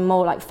involved in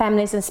more like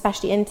feminism,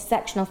 especially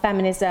intersectional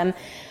feminism.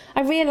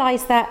 I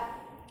realised that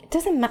it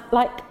doesn't matter,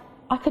 like,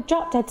 I could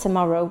drop dead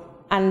tomorrow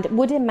and it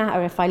wouldn't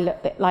matter if I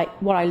looked like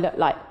what I look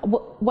like.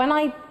 When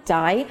I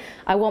die,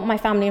 I want my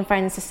family and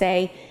friends to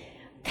say,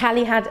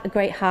 Callie had a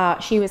great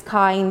heart, she was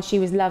kind, she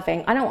was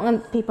loving. I don't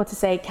want people to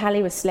say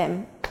Callie was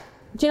slim.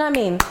 Do you know what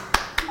I mean?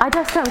 I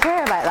just don't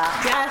care about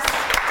that. Yes.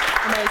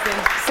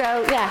 Amazing.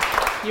 So, yeah.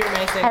 You're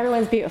amazing.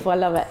 Everyone's beautiful. I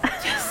love it.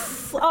 Yes.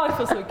 Oh, I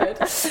feel so good.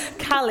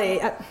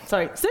 Callie,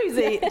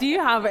 Suzy, do you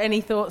have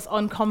any thoughts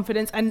on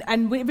confidence?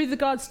 And with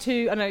regards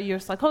to, I know you're a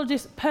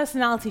psychologist,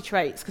 personality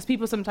traits, because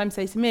people sometimes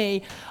say to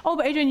me, oh,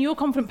 but Adrian, you're a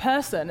confident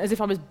person, as if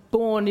I was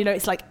born, you know,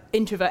 it's like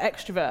introvert,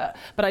 extrovert.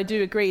 But I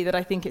do agree that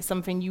I think it's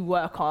something you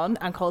work on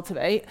and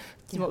cultivate.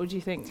 So what would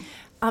you think?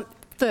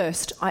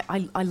 First,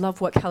 I love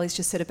what Callie's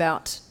just said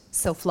about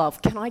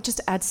self-love. Can I just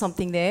add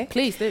something there?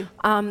 Please do.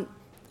 I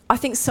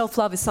think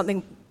self-love is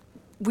something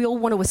we all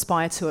want to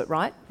aspire to it,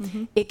 right?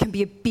 Mm-hmm. It can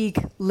be a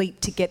big leap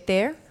to get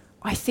there.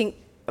 I think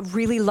a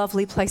really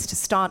lovely place to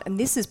start, and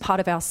this is part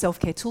of our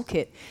self-care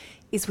toolkit,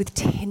 is with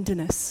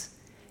tenderness.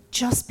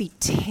 Just be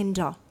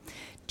tender.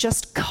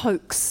 Just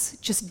coax.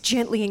 Just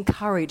gently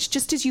encourage,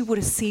 just as you would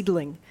a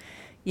seedling.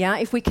 Yeah,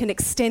 if we can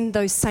extend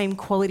those same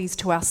qualities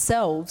to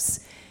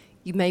ourselves,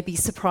 you may be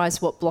surprised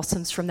what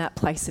blossoms from that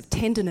place of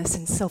tenderness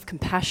and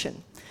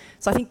self-compassion.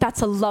 So I think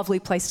that's a lovely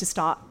place to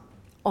start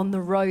on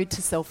the road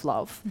to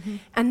self-love. Mm-hmm.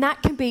 And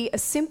that can be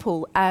as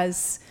simple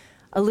as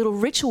a little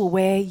ritual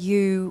where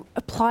you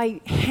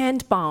apply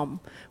hand balm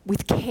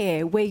with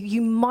care, where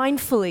you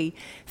mindfully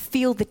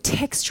feel the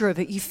texture of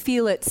it, you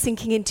feel it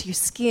sinking into your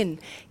skin.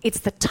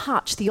 It's the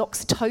touch, the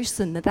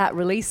oxytocin that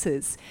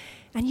releases.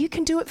 And you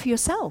can do it for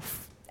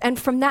yourself. And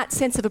from that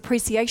sense of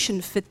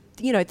appreciation for,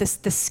 you know, the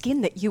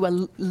skin that you are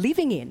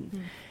living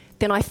in,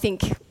 then I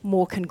think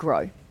more can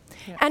grow.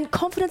 Yeah. And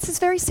confidence is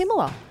very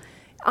similar.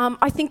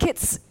 I think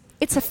it's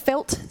a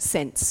felt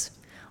sense.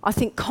 I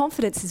think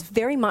confidence is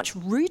very much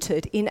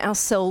rooted in our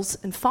cells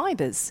and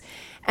fibres.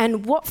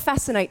 And what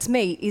fascinates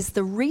me is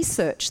the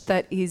research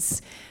that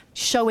is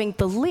showing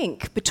the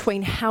link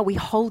between how we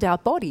hold our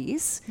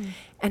bodies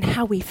and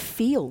how we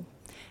feel.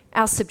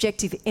 Our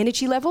subjective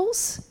energy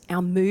levels,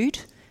 our mood,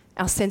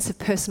 our sense of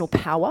personal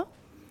power.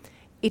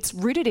 It's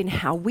rooted in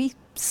how we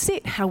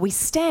sit, how we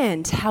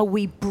stand, how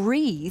we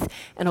breathe,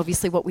 and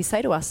obviously what we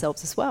say to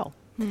ourselves as well.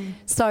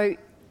 So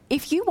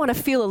if you want to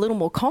feel a little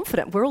more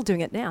confident, we're all doing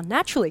it now,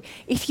 naturally.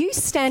 If you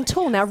stand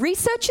tall, now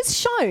research has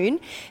shown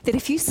that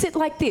if you sit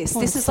like this,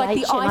 this is like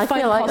the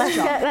iPhone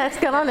posture. Let's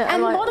get on it.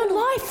 And modern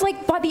life,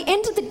 like by the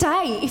end of the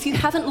day, if you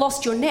haven't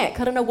lost your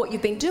neck, I don't know what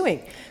you've been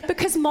doing.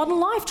 Because modern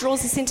life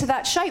draws us into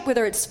that shape,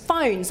 whether it's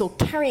phones or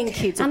carrying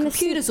kids or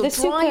computers or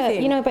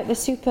driving. You know about the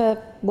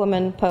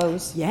superwoman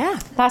pose? Yeah.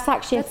 That's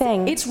actually a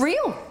thing. It's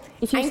real.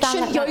 If you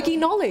ancient yogi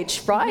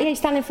knowledge, right? Yeah, you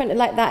stand in front of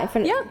like that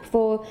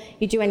before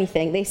you do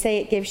anything. They say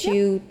it gives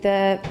you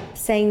the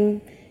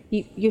same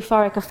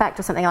euphoric effect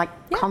or something, like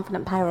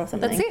confident power or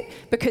something. That's it,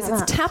 because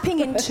it's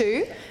tapping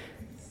into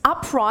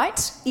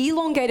upright,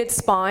 elongated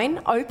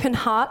spine, open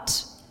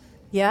heart,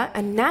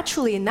 and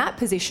naturally in that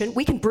position,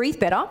 we can breathe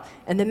better.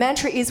 And the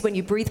mantra is, when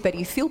you breathe better,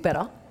 you feel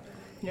better.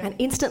 Yeah. And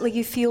instantly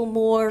you feel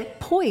more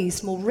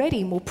poised, more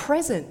ready, more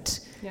present,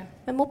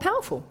 and more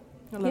powerful.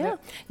 I love it.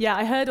 Yeah,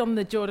 I heard on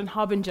the Jordan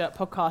Harbinger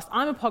podcast.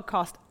 I'm a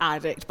podcast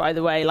addict, by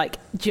the way, like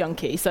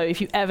junkie. So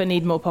if you ever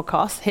need more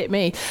podcasts, hit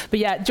me. But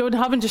yeah, Jordan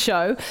Harbinger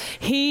show,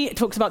 he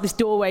talks about this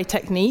doorway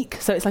technique.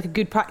 So it's like a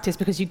good practice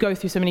because you go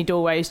through so many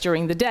doorways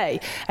during the day.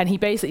 And he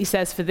basically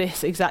says for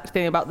this exact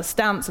thing about the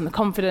stance and the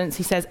confidence,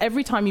 he says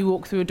every time you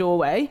walk through a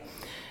doorway,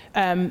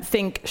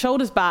 think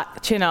shoulders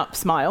back, chin up,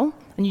 smile.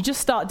 And you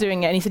just start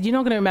doing it. And he said, you're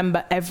not going to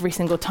remember every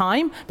single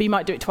time, but you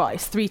might do it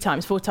twice, 3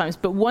 times, 4 times.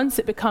 But once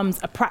it becomes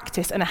a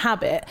practice and a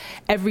habit,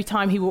 every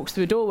time he walks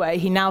through a doorway,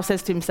 he now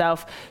says to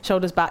himself,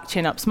 shoulders back,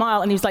 chin up,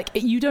 smile. And he's like,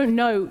 you don't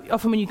know,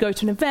 often when you go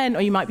to an event,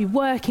 or you might be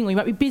working, or you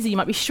might be busy, you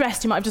might be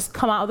stressed, you might have just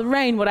come out of the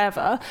rain,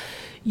 whatever.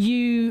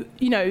 You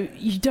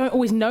don't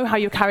always know how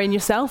you're carrying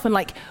yourself. And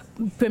like,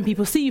 when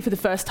people see you for the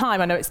first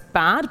time, I know it's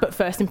bad, but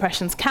first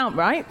impressions count,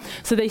 right?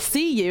 So they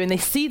see you and they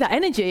see that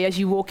energy as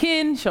you walk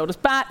in, shoulders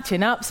back,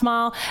 chin up,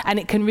 smile, and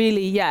it can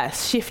really,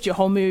 shift your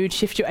whole mood,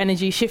 shift your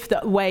energy, shift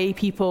the way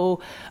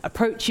people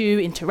approach you,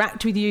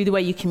 interact with you, the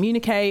way you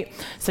communicate.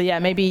 So yeah,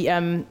 maybe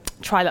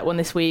try that one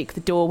this week,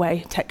 the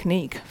doorway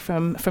technique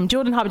from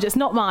Jordan Harbinger. It's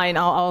not mine,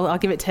 I'll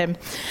give it to him.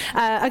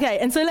 Okay,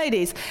 and so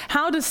ladies,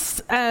 how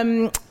does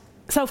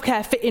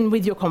self-care fit in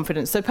with your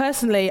confidence? So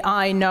personally,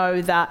 I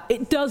know that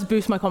it does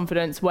boost my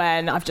confidence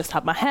when I've just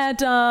had my hair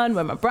done,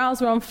 when my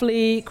brows are on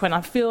fleek, when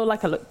I feel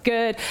like I look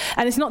good.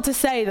 And it's not to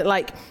say that,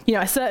 like,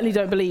 I certainly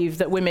don't believe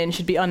that women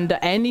should be under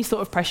any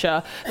sort of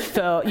pressure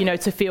for,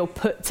 to feel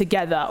put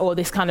together, or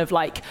this kind of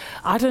like,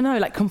 I don't know,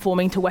 like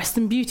conforming to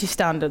Western beauty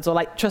standards, or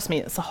like, trust me,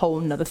 it's a whole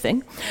nother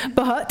thing.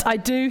 But I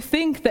do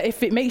think that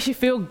if it makes you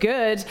feel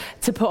good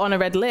to put on a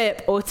red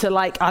lip, or to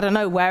like, I don't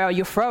know, wear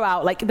your fro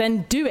out, like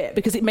then do it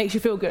because it makes you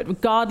feel good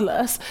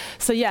regardless.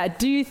 So yeah,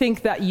 do you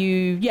think that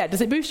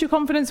does it boost your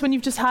confidence when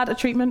you've just had a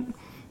treatment?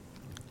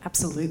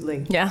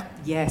 Absolutely. Yeah.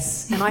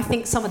 Yes. And I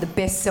think some of the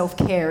best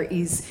self-care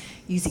is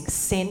using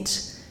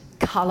scent,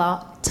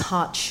 colour,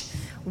 touch,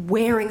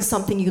 wearing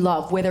something you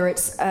love, whether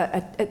it's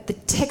the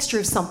texture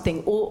of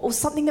something or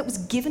something that was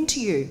given to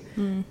you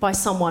by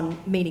someone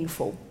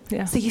meaningful.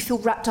 Yeah. So you feel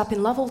wrapped up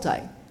in love all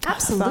day.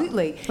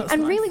 Absolutely. That's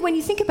and nice. really, when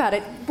you think about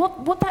it,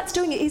 what that's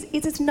doing is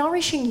it's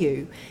nourishing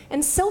you.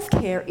 And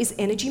self-care is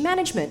energy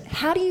management.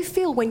 How do you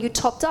feel when you're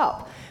topped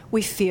up?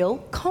 We feel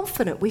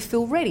confident. We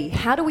feel ready.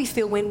 How do we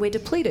feel when we're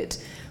depleted?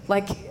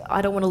 Like,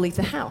 I don't want to leave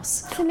the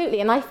house. Absolutely.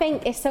 And I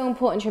think it's so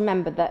important to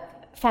remember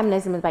that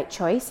feminism is about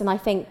choice. And I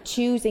think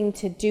choosing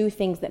to do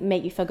things that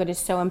make you feel good is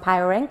so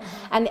empowering.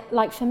 And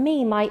like for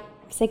me, my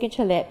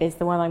signature lip is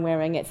the one I'm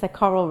wearing. It's a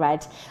coral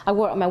red. I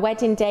wore it on my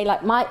wedding day.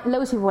 Like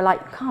loads of people were like,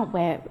 you can't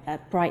wear a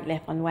bright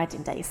lip on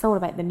wedding day. It's all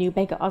about the new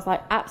makeup. I was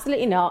like,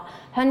 absolutely not.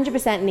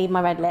 100% need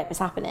my red lip. It's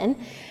happening.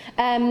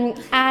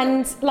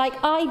 And like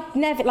I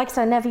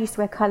never used to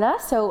wear colour.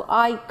 So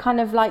I kind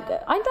of like,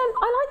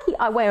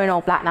 I wear in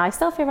all black now. I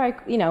still feel very,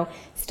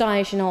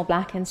 stylish in all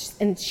black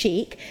and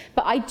chic.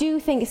 But I do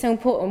think it's so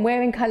important.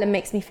 Wearing colour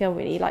makes me feel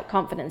really like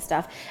confident and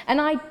stuff.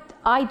 And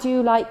I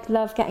do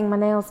love getting my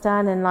nails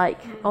done, and like,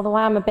 although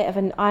I'm a bit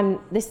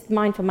of this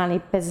mindful manly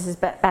business is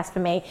best for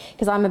me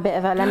because I'm a bit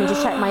of let me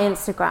just check my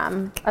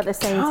Instagram at the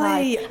same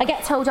Callie. time. I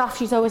get told off.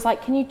 She's always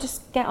like, can you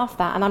just get off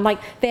that? And I'm like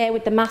there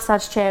with the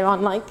massage chair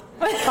on, like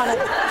trying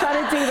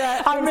to do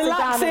the I'm Instagram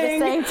relaxing. at the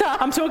same time.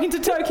 I'm talking to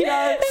Tokyo.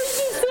 It's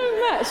just so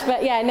much.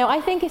 But yeah, no, I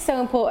think it's so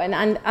important,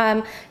 and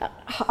I'm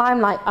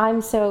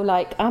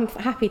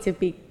happy to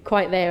be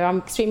quite there. I'm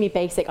extremely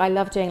basic. I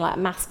love doing like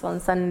masks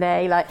on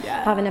Sunday,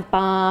 having a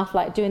bath,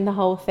 like doing the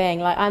whole thing.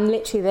 Like I'm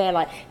literally there,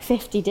 like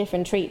 50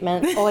 different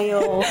treatments,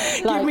 oil.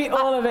 Give me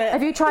all of it.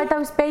 Have you tried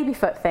those baby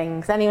foot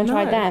things? Anyone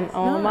tried them?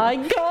 Oh my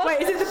God. Wait,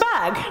 is it the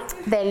bag?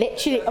 They're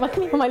literally, I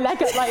can put my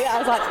leg up like that. I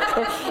was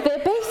like,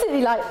 they're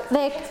basically like,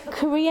 they're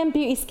Korean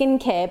beauty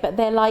skincare, but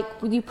they're like,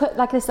 you put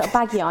like this sort of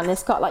baggie on,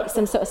 it's got like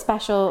some sort of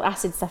special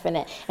acid stuff in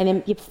it, and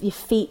then your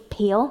feet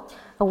peel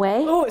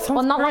away. Oh, it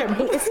sounds grim.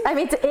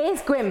 Like, it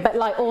is grim, but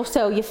like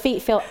also your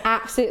feet feel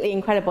absolutely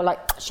incredible, like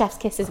chef's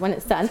kisses when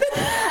it's done.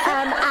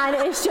 And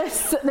it's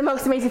just the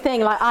most amazing thing.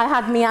 Like I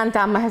had me and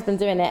Dan, my husband,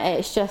 doing it.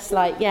 It's just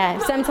like,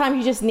 sometimes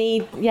you just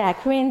need,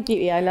 Korean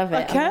beauty. I love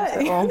it.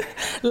 Okay,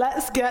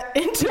 let's get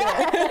into it.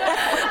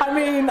 I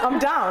mean, I'm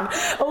down.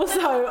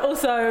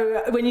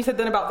 Also, when you said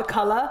then about the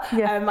colour,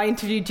 I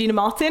interviewed Gina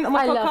Martin on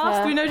my podcast. Love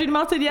her. Do you know Gina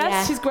Martin?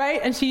 Yes, she's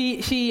great. And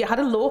she had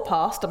a law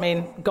passed,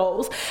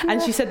 goals.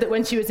 And she said that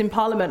when she was in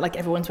Parliament, like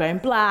everyone's wearing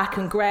black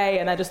and grey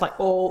and they're just like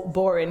all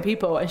boring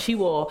people, and she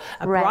wore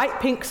a bright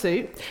pink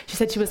suit. She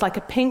said she was like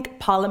a pink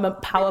Parliament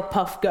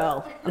Powerpuff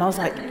Girl, and I was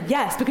like,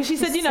 yes, because she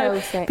said,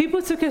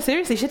 people took her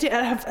seriously. She said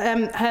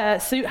her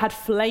suit had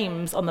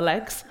flames on the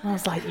legs, and I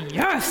was like,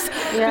 yes,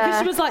 because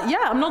she was like,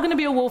 I'm not going to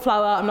be a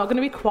wallflower, I'm not going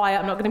to be quiet,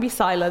 I'm not going to be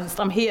silenced,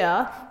 I'm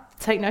here,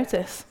 take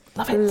notice.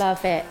 Love it.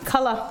 Love it.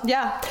 Colour,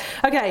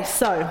 Okay,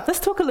 so let's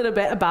talk a little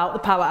bit about the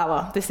Power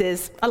Hour. This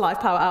is a live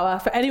Power Hour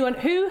for anyone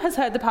who has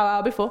heard the Power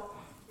Hour before.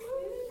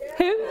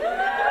 Who?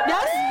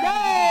 Yes?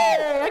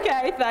 Yay!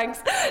 Okay, thanks.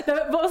 No,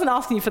 I wasn't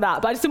asking you for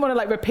that, but I just didn't want to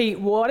like repeat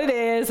what it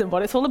is and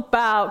what it's all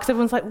about, because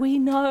everyone's like, we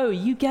know,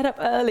 you get up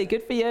early,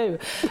 good for you.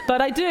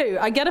 But I do,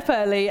 I get up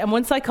early, and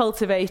once I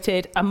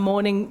cultivated a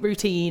morning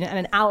routine and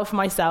an hour for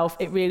myself,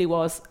 it really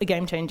was a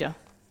game changer.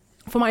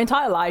 For my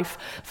entire life,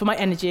 for my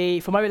energy,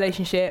 for my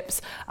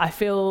relationships, I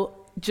feel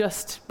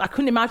I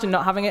couldn't imagine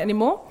not having it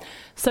anymore.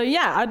 So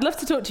yeah, I'd love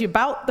to talk to you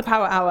about the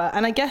Power Hour.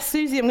 And I guess,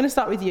 Suzy, I'm going to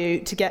start with you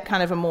to get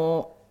kind of a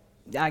more,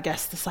 I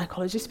guess, the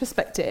psychologist's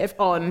perspective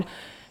on,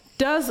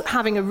 does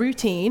having a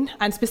routine,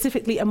 and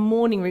specifically a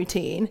morning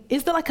routine,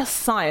 is there like a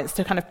science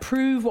to kind of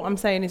prove what I'm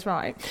saying is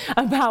right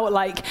about,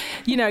 like,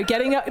 you know,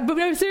 getting up? But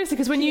no, seriously,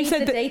 because when you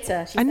said that,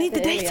 data. I need the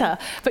data.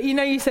 But you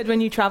know, you said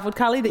when you travelled,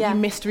 Callie, that you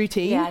missed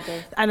routine. Yeah, I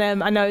did.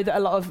 And I know that a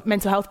lot of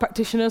mental health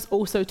practitioners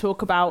also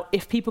talk about,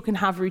 if people can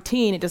have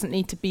routine, it doesn't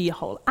need to be a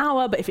whole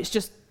hour, but if it's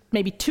just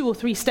maybe 2 or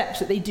 3 steps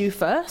that they do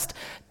first,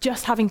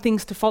 just having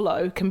things to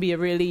follow can be a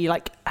really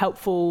like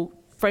helpful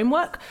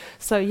framework.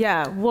 So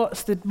yeah,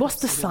 what's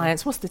the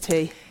science? What's the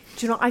tea?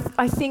 Do you know,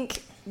 I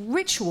think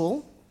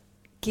ritual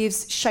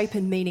gives shape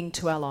and meaning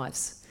to our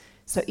lives.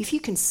 So if you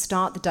can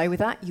start the day with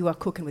that, you are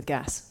cooking with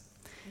gas.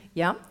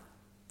 Yeah?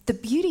 The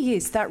beauty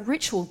is that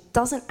ritual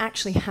doesn't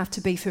actually have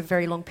to be for a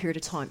very long period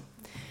of time.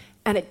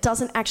 And it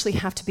doesn't actually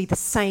have to be the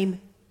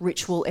same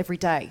ritual every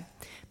day.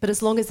 But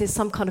as long as there's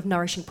some kind of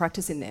nourishing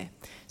practice in there.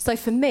 So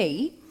for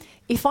me,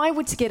 if I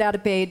were to get out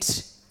of bed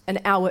an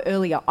hour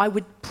earlier, I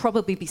would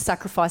probably be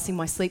sacrificing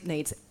my sleep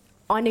needs.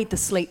 I need the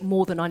sleep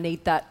more than I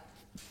need that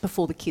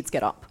before the kids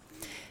get up.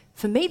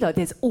 For me, though,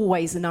 there's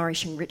always a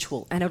nourishing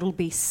ritual, and it'll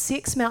be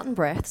 6 mountain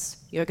breaths,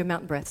 yoga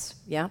mountain breaths,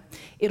 yeah?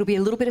 It'll be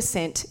a little bit of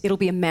scent, it'll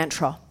be a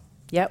mantra,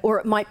 yeah? Or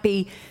it might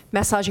be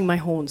massaging my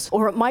horns,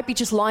 or it might be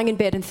just lying in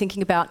bed and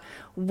thinking about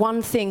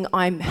one thing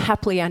I'm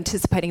happily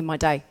anticipating in my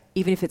day,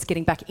 even if it's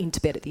getting back into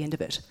bed at the end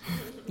of it,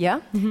 yeah?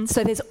 Mm-hmm.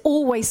 So there's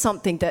always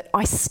something that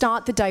I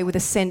start the day with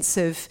a sense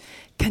of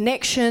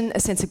connection, a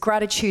sense of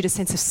gratitude, a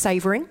sense of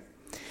savouring.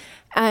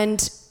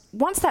 And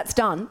once that's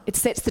done, it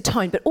sets the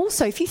tone. But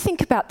also, if you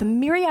think about the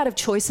myriad of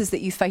choices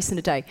that you face in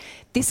a day,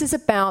 this is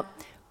about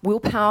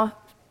willpower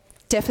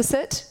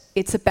deficit,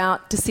 it's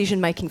about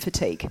decision-making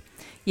fatigue.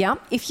 Yeah?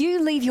 If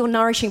you leave your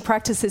nourishing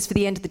practices for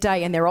the end of the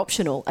day and they're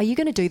optional, are you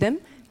going to do them?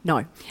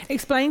 No.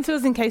 Explain to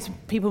us, in case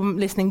people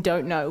listening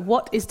don't know,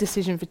 what is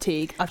decision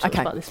fatigue? I've talked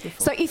about this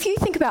before. So if you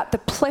think about the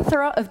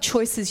plethora of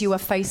choices you are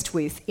faced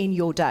with in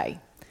your day,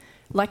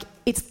 like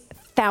it's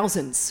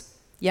thousands,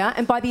 yeah?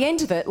 And by the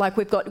end of it, like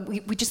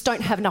we just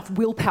don't have enough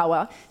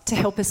willpower to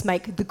help us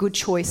make the good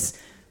choice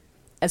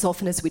as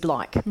often as we'd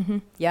like,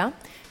 yeah?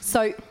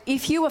 So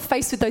if you are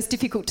faced with those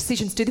difficult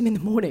decisions, do them in the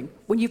morning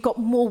when you've got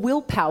more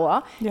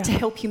willpower to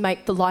help you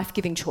make the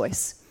life-giving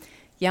choice,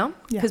 yeah?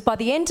 Because by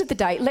the end of the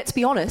day, let's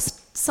be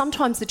honest,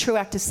 sometimes the true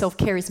act of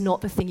self-care is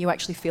not the thing you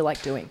actually feel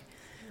like doing.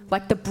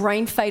 Like the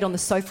brain fade on the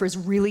sofa is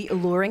really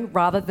alluring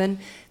rather than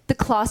the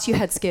class you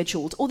had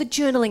scheduled or the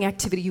journaling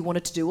activity you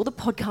wanted to do or the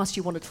podcast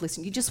you wanted to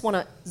listen. You just want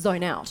to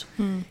zone out,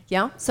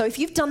 yeah? So if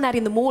you've done that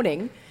in the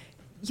morning,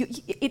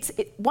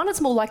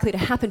 it's more likely to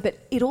happen, but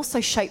it also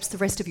shapes the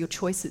rest of your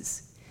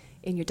choices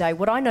in your day.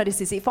 What I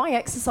notice is if I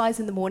exercise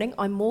in the morning,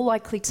 I'm more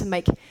likely to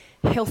make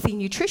healthy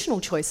nutritional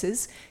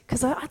choices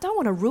because I don't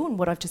want to ruin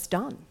what I've just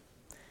done,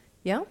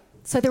 yeah?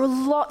 So there are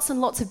lots and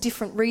lots of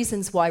different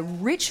reasons why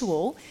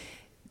ritual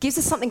gives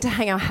us something to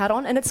hang our hat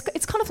on. And it's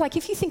kind of like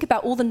if you think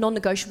about all the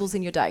non-negotiables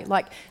in your day,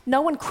 like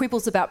no one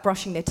quibbles about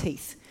brushing their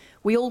teeth.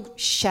 We all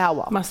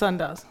shower. My son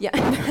does. Yeah.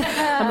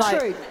 I'm like,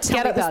 true.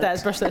 Get up the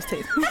stairs, brush those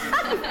teeth.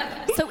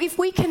 So if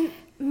we can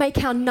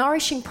make our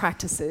nourishing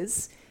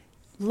practices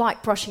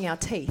like brushing our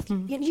teeth,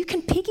 you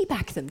can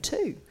piggyback them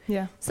too.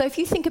 Yeah. So if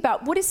you think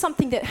about what is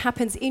something that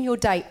happens in your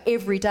day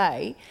every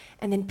day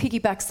and then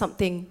piggyback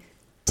something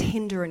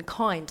tender and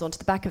kind onto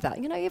the back of that.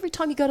 You know, every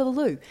time you go to the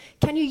loo,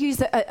 can you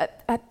use a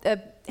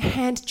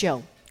hand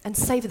gel and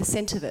savour the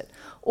scent of it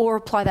or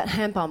apply that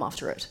hand balm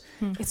after it?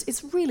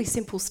 It's really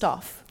simple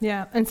stuff.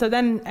 Yeah, and so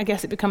then I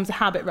guess it becomes a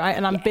habit, right?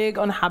 And I'm big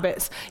on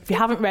habits. If you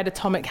haven't read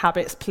Atomic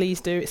Habits, please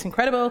do. It's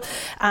incredible.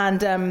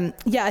 And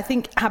I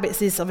think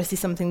habits is obviously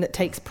something that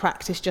takes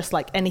practice just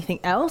like anything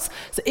else.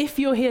 So if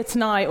you're here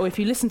tonight or if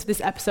you listen to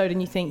this episode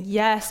and you think,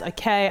 yes,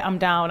 okay, I'm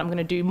down, I'm going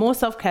to do more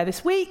self-care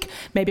this week.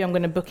 Maybe I'm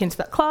going to book into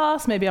that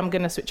class. Maybe I'm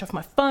going to switch off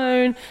my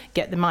phone,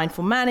 get the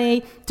Mindful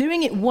Manny.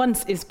 Doing it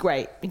once is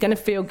great. You're going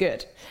to feel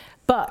good.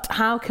 But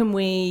how can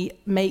we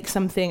make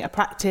something a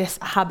practice,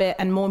 a habit,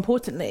 and more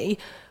importantly,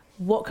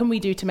 what can we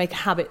do to make a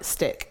habit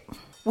stick?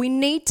 We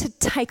need to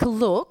take a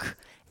look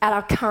at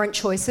our current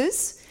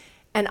choices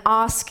and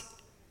ask,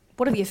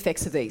 what are the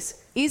effects of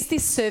these? Is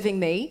this serving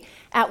me?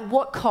 At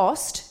what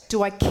cost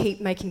do I keep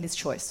making this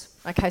choice?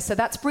 Okay, so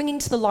that's bringing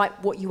to the light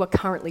what you are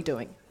currently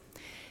doing.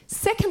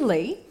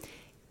 Secondly,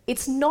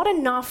 it's not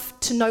enough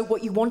to know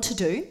what you want to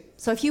do.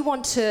 So if you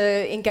want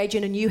to engage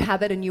in a new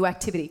habit, a new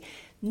activity,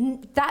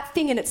 that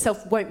thing in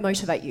itself won't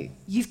motivate you.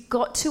 You've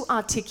got to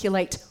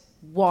articulate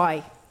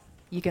why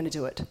you're going to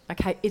do it,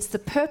 okay? It's the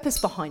purpose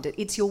behind it.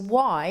 It's your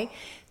why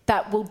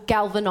that will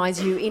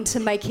galvanise you into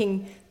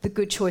making the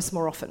good choice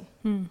more often.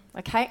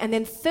 Okay? And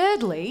then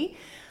thirdly,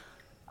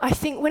 I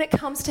think when it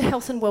comes to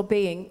health and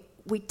well-being,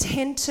 we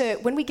tend to,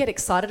 when we get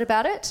excited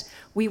about it,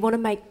 we want to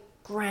make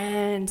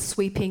grand,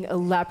 sweeping,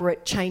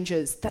 elaborate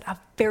changes that are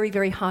very,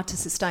 very hard to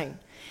sustain.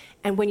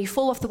 And when you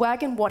fall off the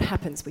wagon, what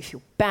happens? We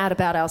feel bad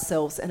about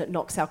ourselves, and it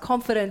knocks our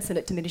confidence and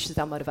it diminishes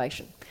our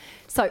motivation.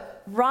 So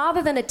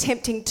rather than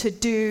attempting to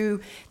do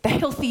the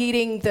healthy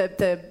eating,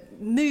 the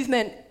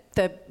movement,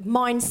 the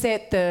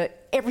mindset, the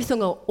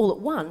everything all at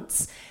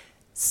once,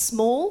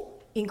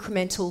 small,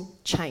 incremental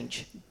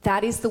change.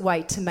 That is the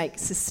way to make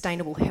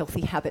sustainable,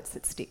 healthy habits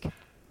that stick.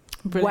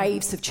 Brilliant.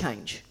 Waves of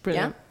change.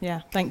 Brilliant.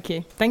 Yeah, thank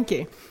you. Thank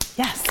you.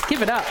 Yes,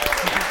 give it up.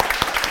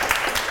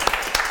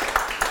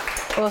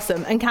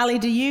 Awesome. And Callie,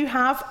 do you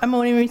have a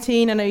morning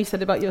routine? I know you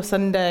said about your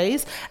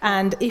Sundays,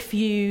 and if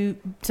you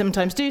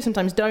sometimes do,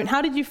 sometimes don't,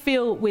 how did you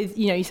feel with,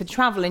 you said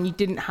travel and you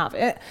didn't have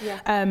it,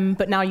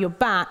 but now you're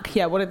back.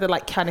 Yeah, what are the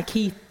kind of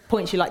key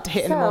points you like to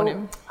hit in the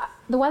morning?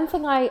 The one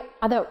thing I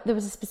know there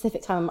was a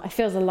specific time, it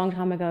feels a long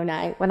time ago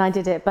now when I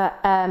did it,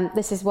 but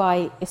this is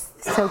why it's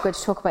so good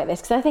to talk about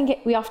this, because I think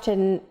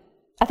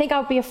I think I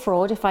would be a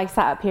fraud if I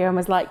sat up here and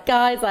was like,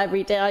 guys,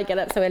 every day I get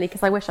up so early,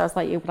 because I wish I was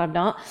like you, but I'm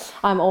not.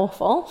 I'm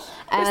awful.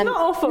 It's not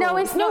awful. No,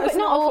 it's not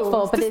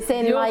awful, but it's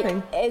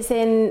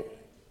in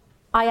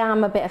I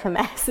am a bit of a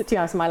mess, to be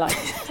honest, in my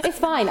life. It's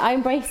fine, I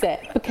embrace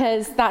it,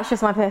 because that's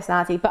just my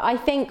personality. But I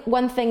think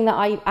one thing that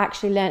I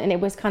actually learned, and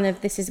it was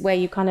this is where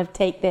you kind of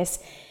take this,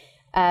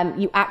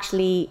 you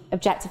actually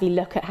objectively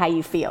look at how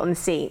you feel and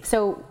see.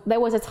 So there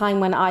was a time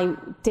when I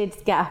did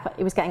get up,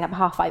 it was getting up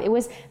at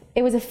 5:30.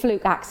 It was a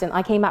fluke accident.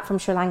 I came back from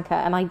Sri Lanka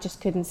and I just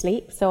couldn't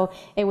sleep. So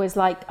it was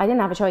I didn't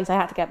have a choice. I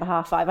had to get up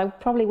at 5:30. I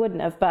probably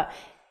wouldn't have, but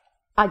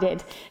I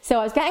did. So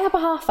I was getting up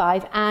at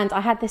 5:30 and I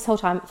had this whole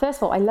time. First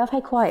of all, I love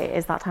how quiet it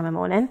is that time of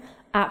morning.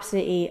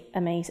 Absolutely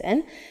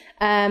amazing.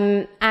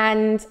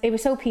 And it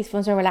was so peaceful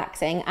and so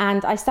relaxing.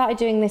 And I started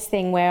doing this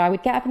thing where I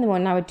would get up in the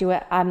morning and I would do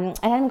it. I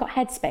hadn't got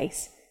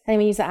Headspace.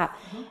 Anyone use that app?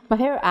 My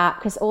favourite app,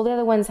 because all the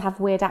other ones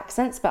have weird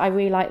accents, but I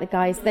really like the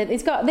guys.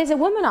 There's a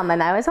woman on there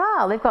now as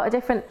well. They've got a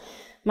different...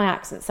 My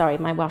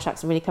Welsh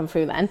accent really come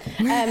through then.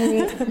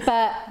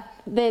 But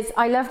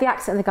I love the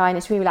accent of the guy, and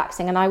it's really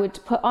relaxing. And I would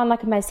put on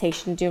a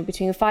meditation, do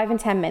between 5 and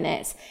 10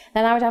 minutes.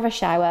 Then I would have a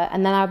shower,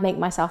 and then I would make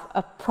myself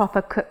a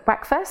proper cooked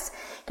breakfast.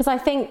 Because I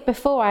think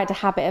before I had a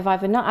habit of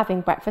either not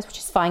having breakfast, which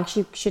is fine, because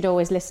you should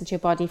always listen to your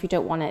body. If you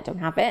don't want it, don't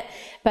have it.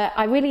 But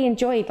I really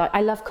enjoyed,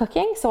 I love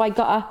cooking. So I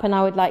got up and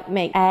I would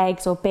make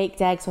eggs or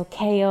baked eggs or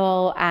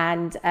kale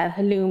and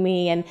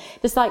halloumi, and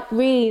just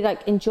really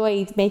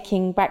enjoyed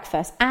making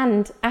breakfast.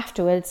 And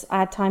afterwards, I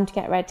had time to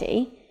get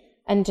ready.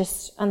 And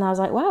I was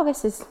like, wow, I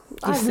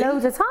have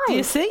loads of time. Do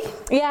you see?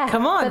 Yeah.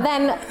 Come on. But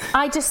then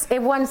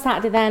one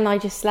Saturday then I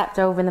just slept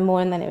over in the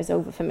morning, then it was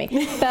over for me.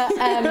 But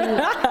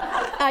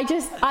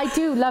I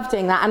do love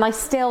doing that, and I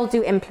still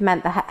do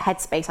implement the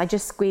Headspace. I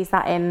just squeeze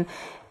that in,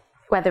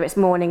 whether it's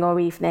morning or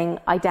evening.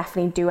 I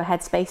definitely do a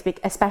Headspace,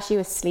 especially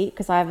with sleep,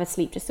 because I have a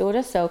sleep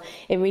disorder, so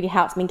it really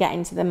helps me get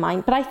into the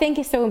mind. But I think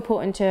it's so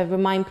important to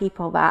remind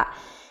people that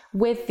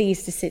with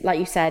these, like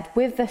you said,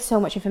 with so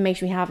much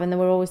information we have, and then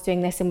we're always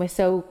doing this and we're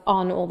so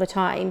on all the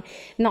time,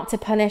 not to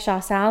punish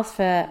ourselves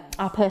for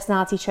our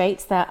personality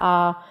traits that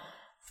are,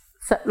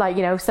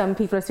 some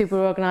people are super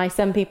organised,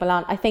 some people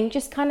aren't. I think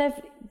just kind of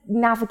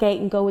navigate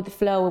and go with the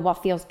flow of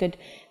what feels good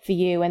for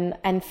you,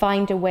 and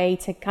find a way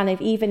to kind of,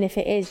 even if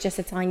it is just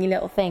a tiny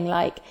little thing,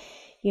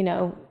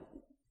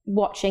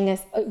 watching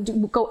us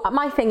go.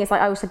 My thing is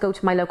I also go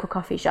to my local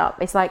coffee shop.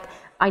 It's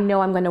I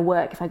know I'm going to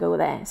work if I go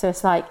there. So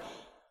it's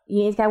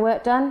you need to get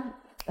work done,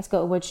 let's go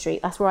to Wood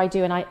Street. That's where I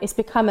do, and it's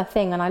become a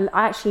thing, and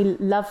I actually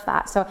love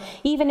that. So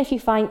even if you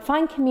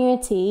find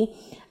community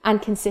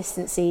and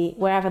consistency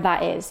wherever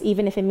that is,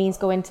 even if it means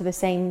going to the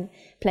same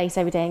place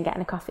every day and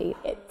getting a coffee,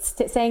 it's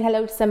saying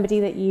hello to somebody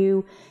that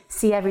you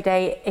see every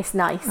day. It's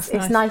nice.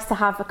 It's nice to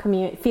have a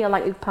community, feel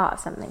like you're part of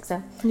something.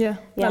 So yeah,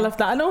 I love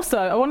that. And also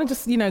I want to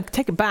just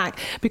take it back,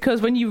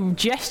 because when you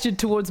gestured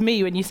towards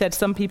me when you said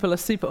some people are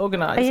super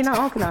organised. Are you not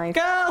organised?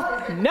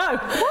 Girl, no.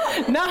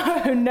 What? No.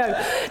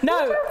 No,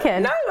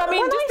 I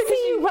mean, when just I because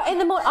see you in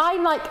the morning,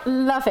 I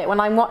love it when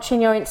I'm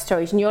watching your Insta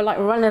stories and you're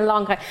running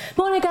along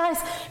morning guys,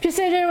 just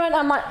sitting around.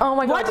 I'm oh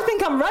my god. Why do you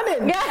think I'm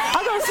running? Yeah.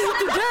 I got stuff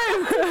to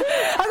do.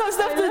 I got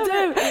stuff to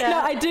do. Yeah. No,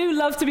 I do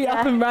love to be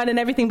up and running and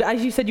everything, but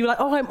as you said, you were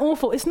oh, I'm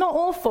awful. It's not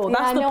awful.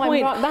 That's the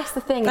point. That's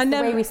the thing. It's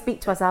the way we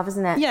speak to ourselves,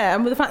 isn't it? Yeah,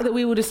 and with the fact that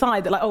we will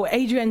decide that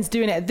Adrienne's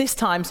doing it at this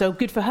time, so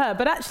good for her.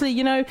 But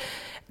actually,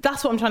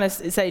 that's what I'm trying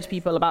to say to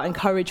people about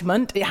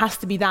encouragement. It has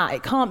to be that.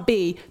 It can't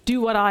be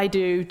do what I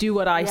do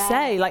what I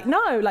say.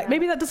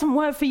 Maybe that doesn't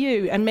work for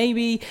you, and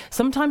maybe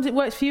sometimes it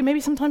works for you.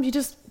 Maybe sometimes you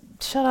just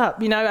shut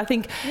up. I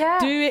think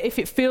do it if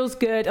it feels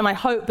good. And I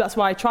hope that's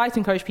why I try to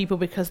encourage people,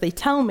 because they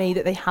tell me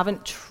that they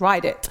haven't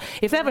tried it.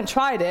 If they haven't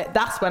tried it,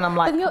 that's when I'm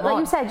like, like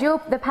you said,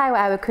 the power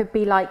hour could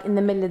be like in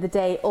the middle of the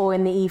day or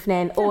in the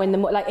evening or in the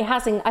like it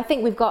hasn't. I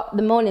think we've got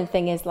the morning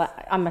thing is like,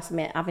 I must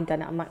admit, having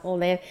done it, I'm like,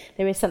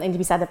 there is something to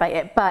be said about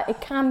it, but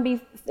it can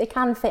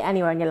fit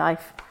anywhere in your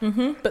life.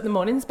 But the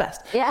morning's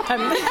best. Yeah.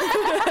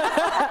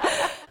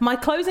 My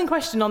closing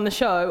question on the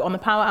show, on the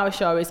Power Hour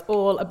show, is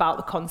all about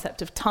the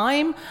concept of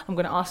time. I'm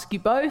going to ask you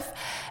both.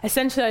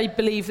 Essentially, I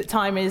believe that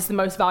time is the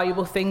most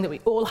valuable thing that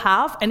we all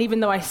have. And even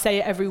though I say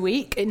it every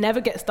week, it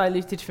never gets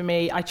diluted for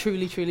me. I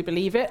truly, truly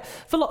believe it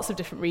for lots of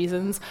different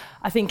reasons.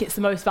 I think it's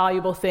the most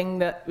valuable thing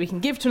that we can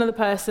give to another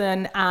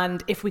person.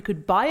 And if we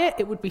could buy it,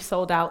 it would be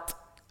sold out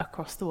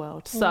across the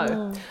world.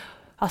 So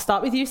I'll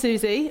start with you,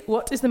 Suzy.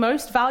 What is the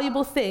most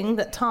valuable thing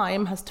that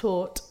time has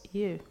taught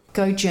you?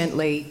 Go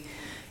gently.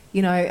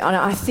 And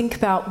I think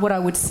about what I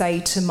would say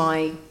to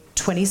my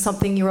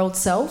 20-something-year-old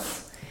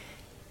self.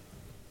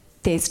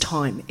 There's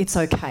time. It's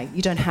okay.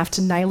 You don't have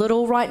to nail it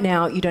all right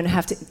now. You don't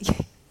have to...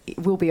 It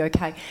will be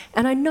okay.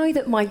 And I know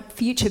that my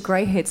future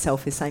grey-haired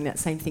self is saying that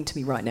same thing to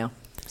me right now.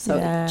 So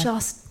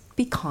just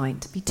be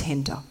kind, be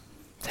tender.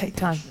 Take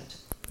time.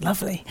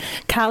 Lovely.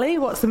 Callie,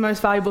 what's the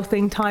most valuable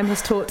thing time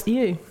has taught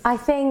you? I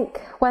think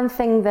one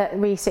thing that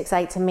really sticks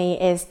out to me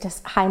is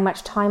just how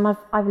much time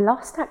I've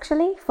lost,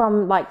 actually,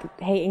 from like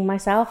hating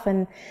myself.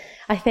 And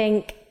I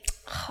think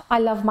I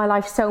love my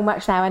life so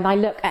much now, and I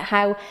look at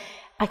how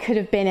I could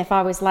have been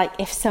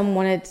if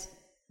someone had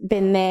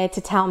been there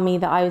to tell me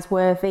that I was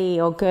worthy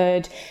or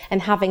good,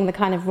 and having the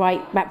kind of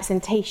right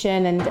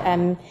representation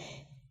and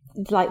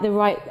like the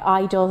right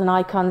idols and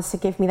icons to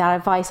give me that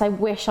advice. I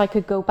wish I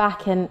could go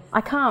back, and I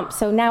can't.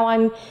 So now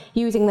I'm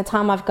using the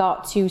time I've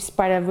got to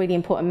spread a really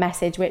important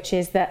message, which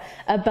is that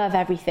above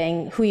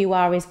everything, who you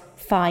are is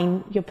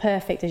fine. You're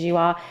perfect as you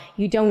are.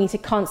 You don't need to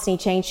constantly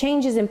change.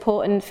 Change is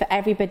important for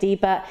everybody,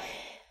 but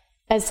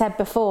as said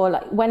before,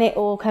 like when it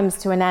all comes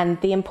to an end,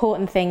 the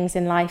important things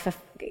in life are,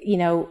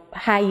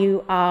 how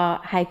you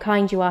are, how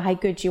kind you are, how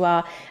good you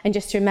are, and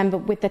just to remember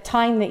with the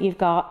time that you've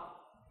got,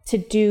 to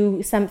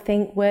do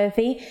something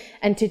worthy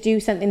and to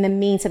do something that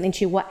means something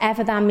to you,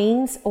 whatever that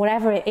means,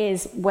 whatever it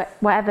is,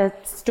 whatever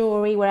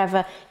story,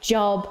 whatever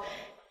job,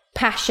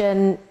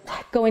 passion,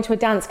 going to a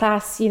dance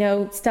class,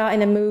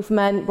 starting a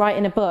movement,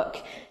 writing a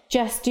book.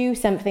 Just do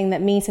something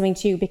that means something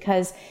to you,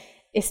 because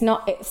it's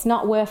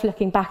not worth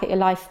looking back at your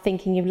life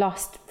thinking you've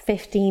lost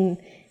 15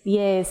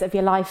 years of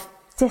your life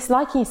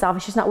disliking yourself.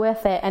 It's just not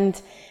worth it. And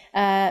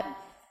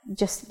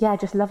just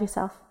love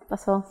yourself.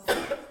 That's all.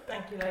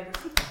 Thank you, ladies.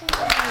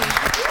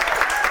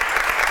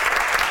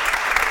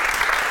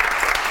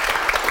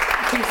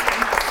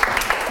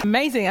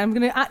 Amazing. I'm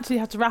going to actually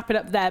have to wrap it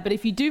up there, but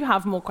if you do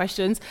have more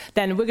questions,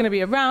 then we're going to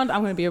be around.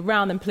 I'm going to be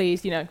around, and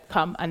please,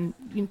 come and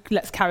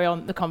let's carry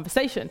on the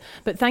conversation.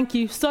 But thank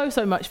you so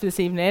much for this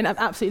evening. I've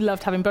absolutely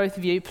loved having both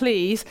of you.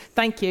 Please,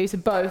 thank you to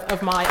both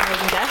of my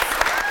amazing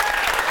guests.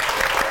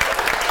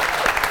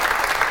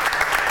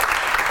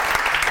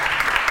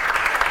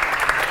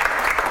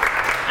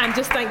 And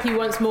just thank you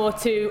once more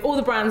to all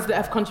the brands that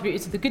have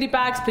contributed to the goodie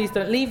bags. Please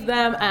don't leave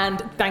them.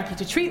 And thank you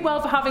to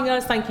Treatwell for having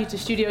us. Thank you to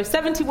Studio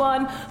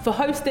 71 for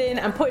hosting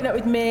and putting up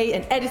with me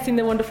and editing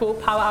the wonderful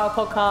Power Hour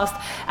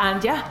podcast. And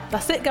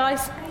that's it,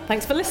 guys.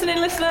 Thanks for listening,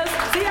 listeners.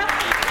 See ya.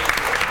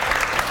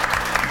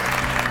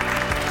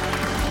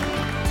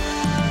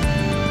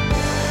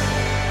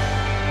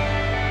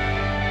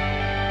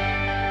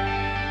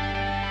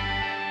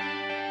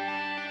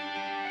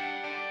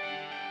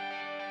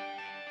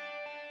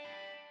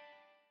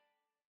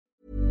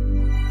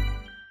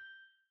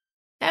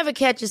 Ever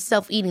catch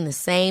yourself eating the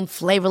same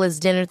flavorless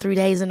dinner 3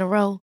 days in a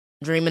row?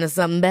 Dreaming of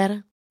something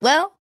better?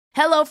 Well,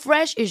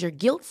 HelloFresh is your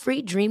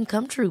guilt-free dream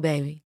come true,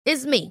 baby.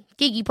 It's me,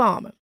 Keke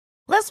Palmer.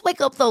 Let's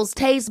wake up those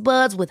taste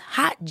buds with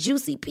hot,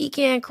 juicy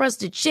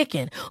pecan-crusted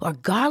chicken or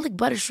garlic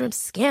butter shrimp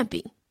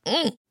scampi.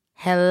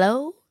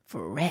 Hello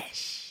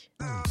Fresh.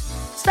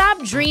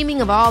 Stop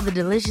dreaming of all the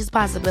delicious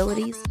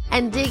possibilities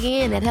and dig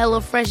in at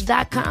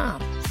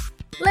HelloFresh.com.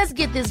 Let's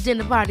get this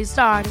dinner party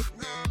started.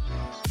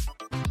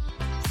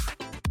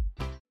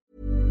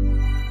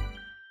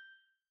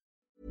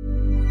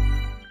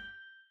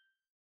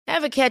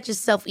 Ever catch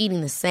yourself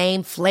eating the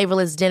same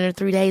flavorless dinner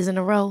 3 days in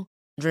a row?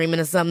 Dreaming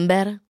of something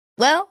better?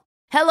 Well,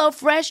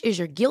 HelloFresh is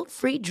your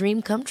guilt-free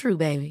dream come true,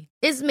 baby.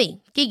 It's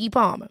me, Keke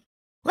Palmer.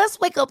 Let's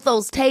wake up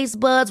those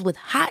taste buds with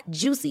hot,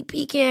 juicy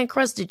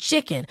pecan-crusted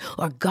chicken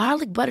or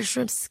garlic butter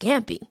shrimp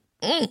scampi.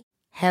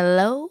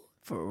 Hello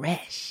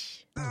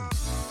Fresh.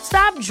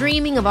 Stop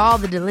dreaming of all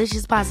the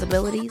delicious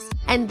possibilities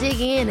and dig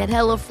in at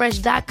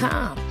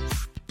HelloFresh.com.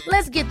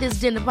 Let's get this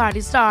dinner party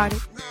started.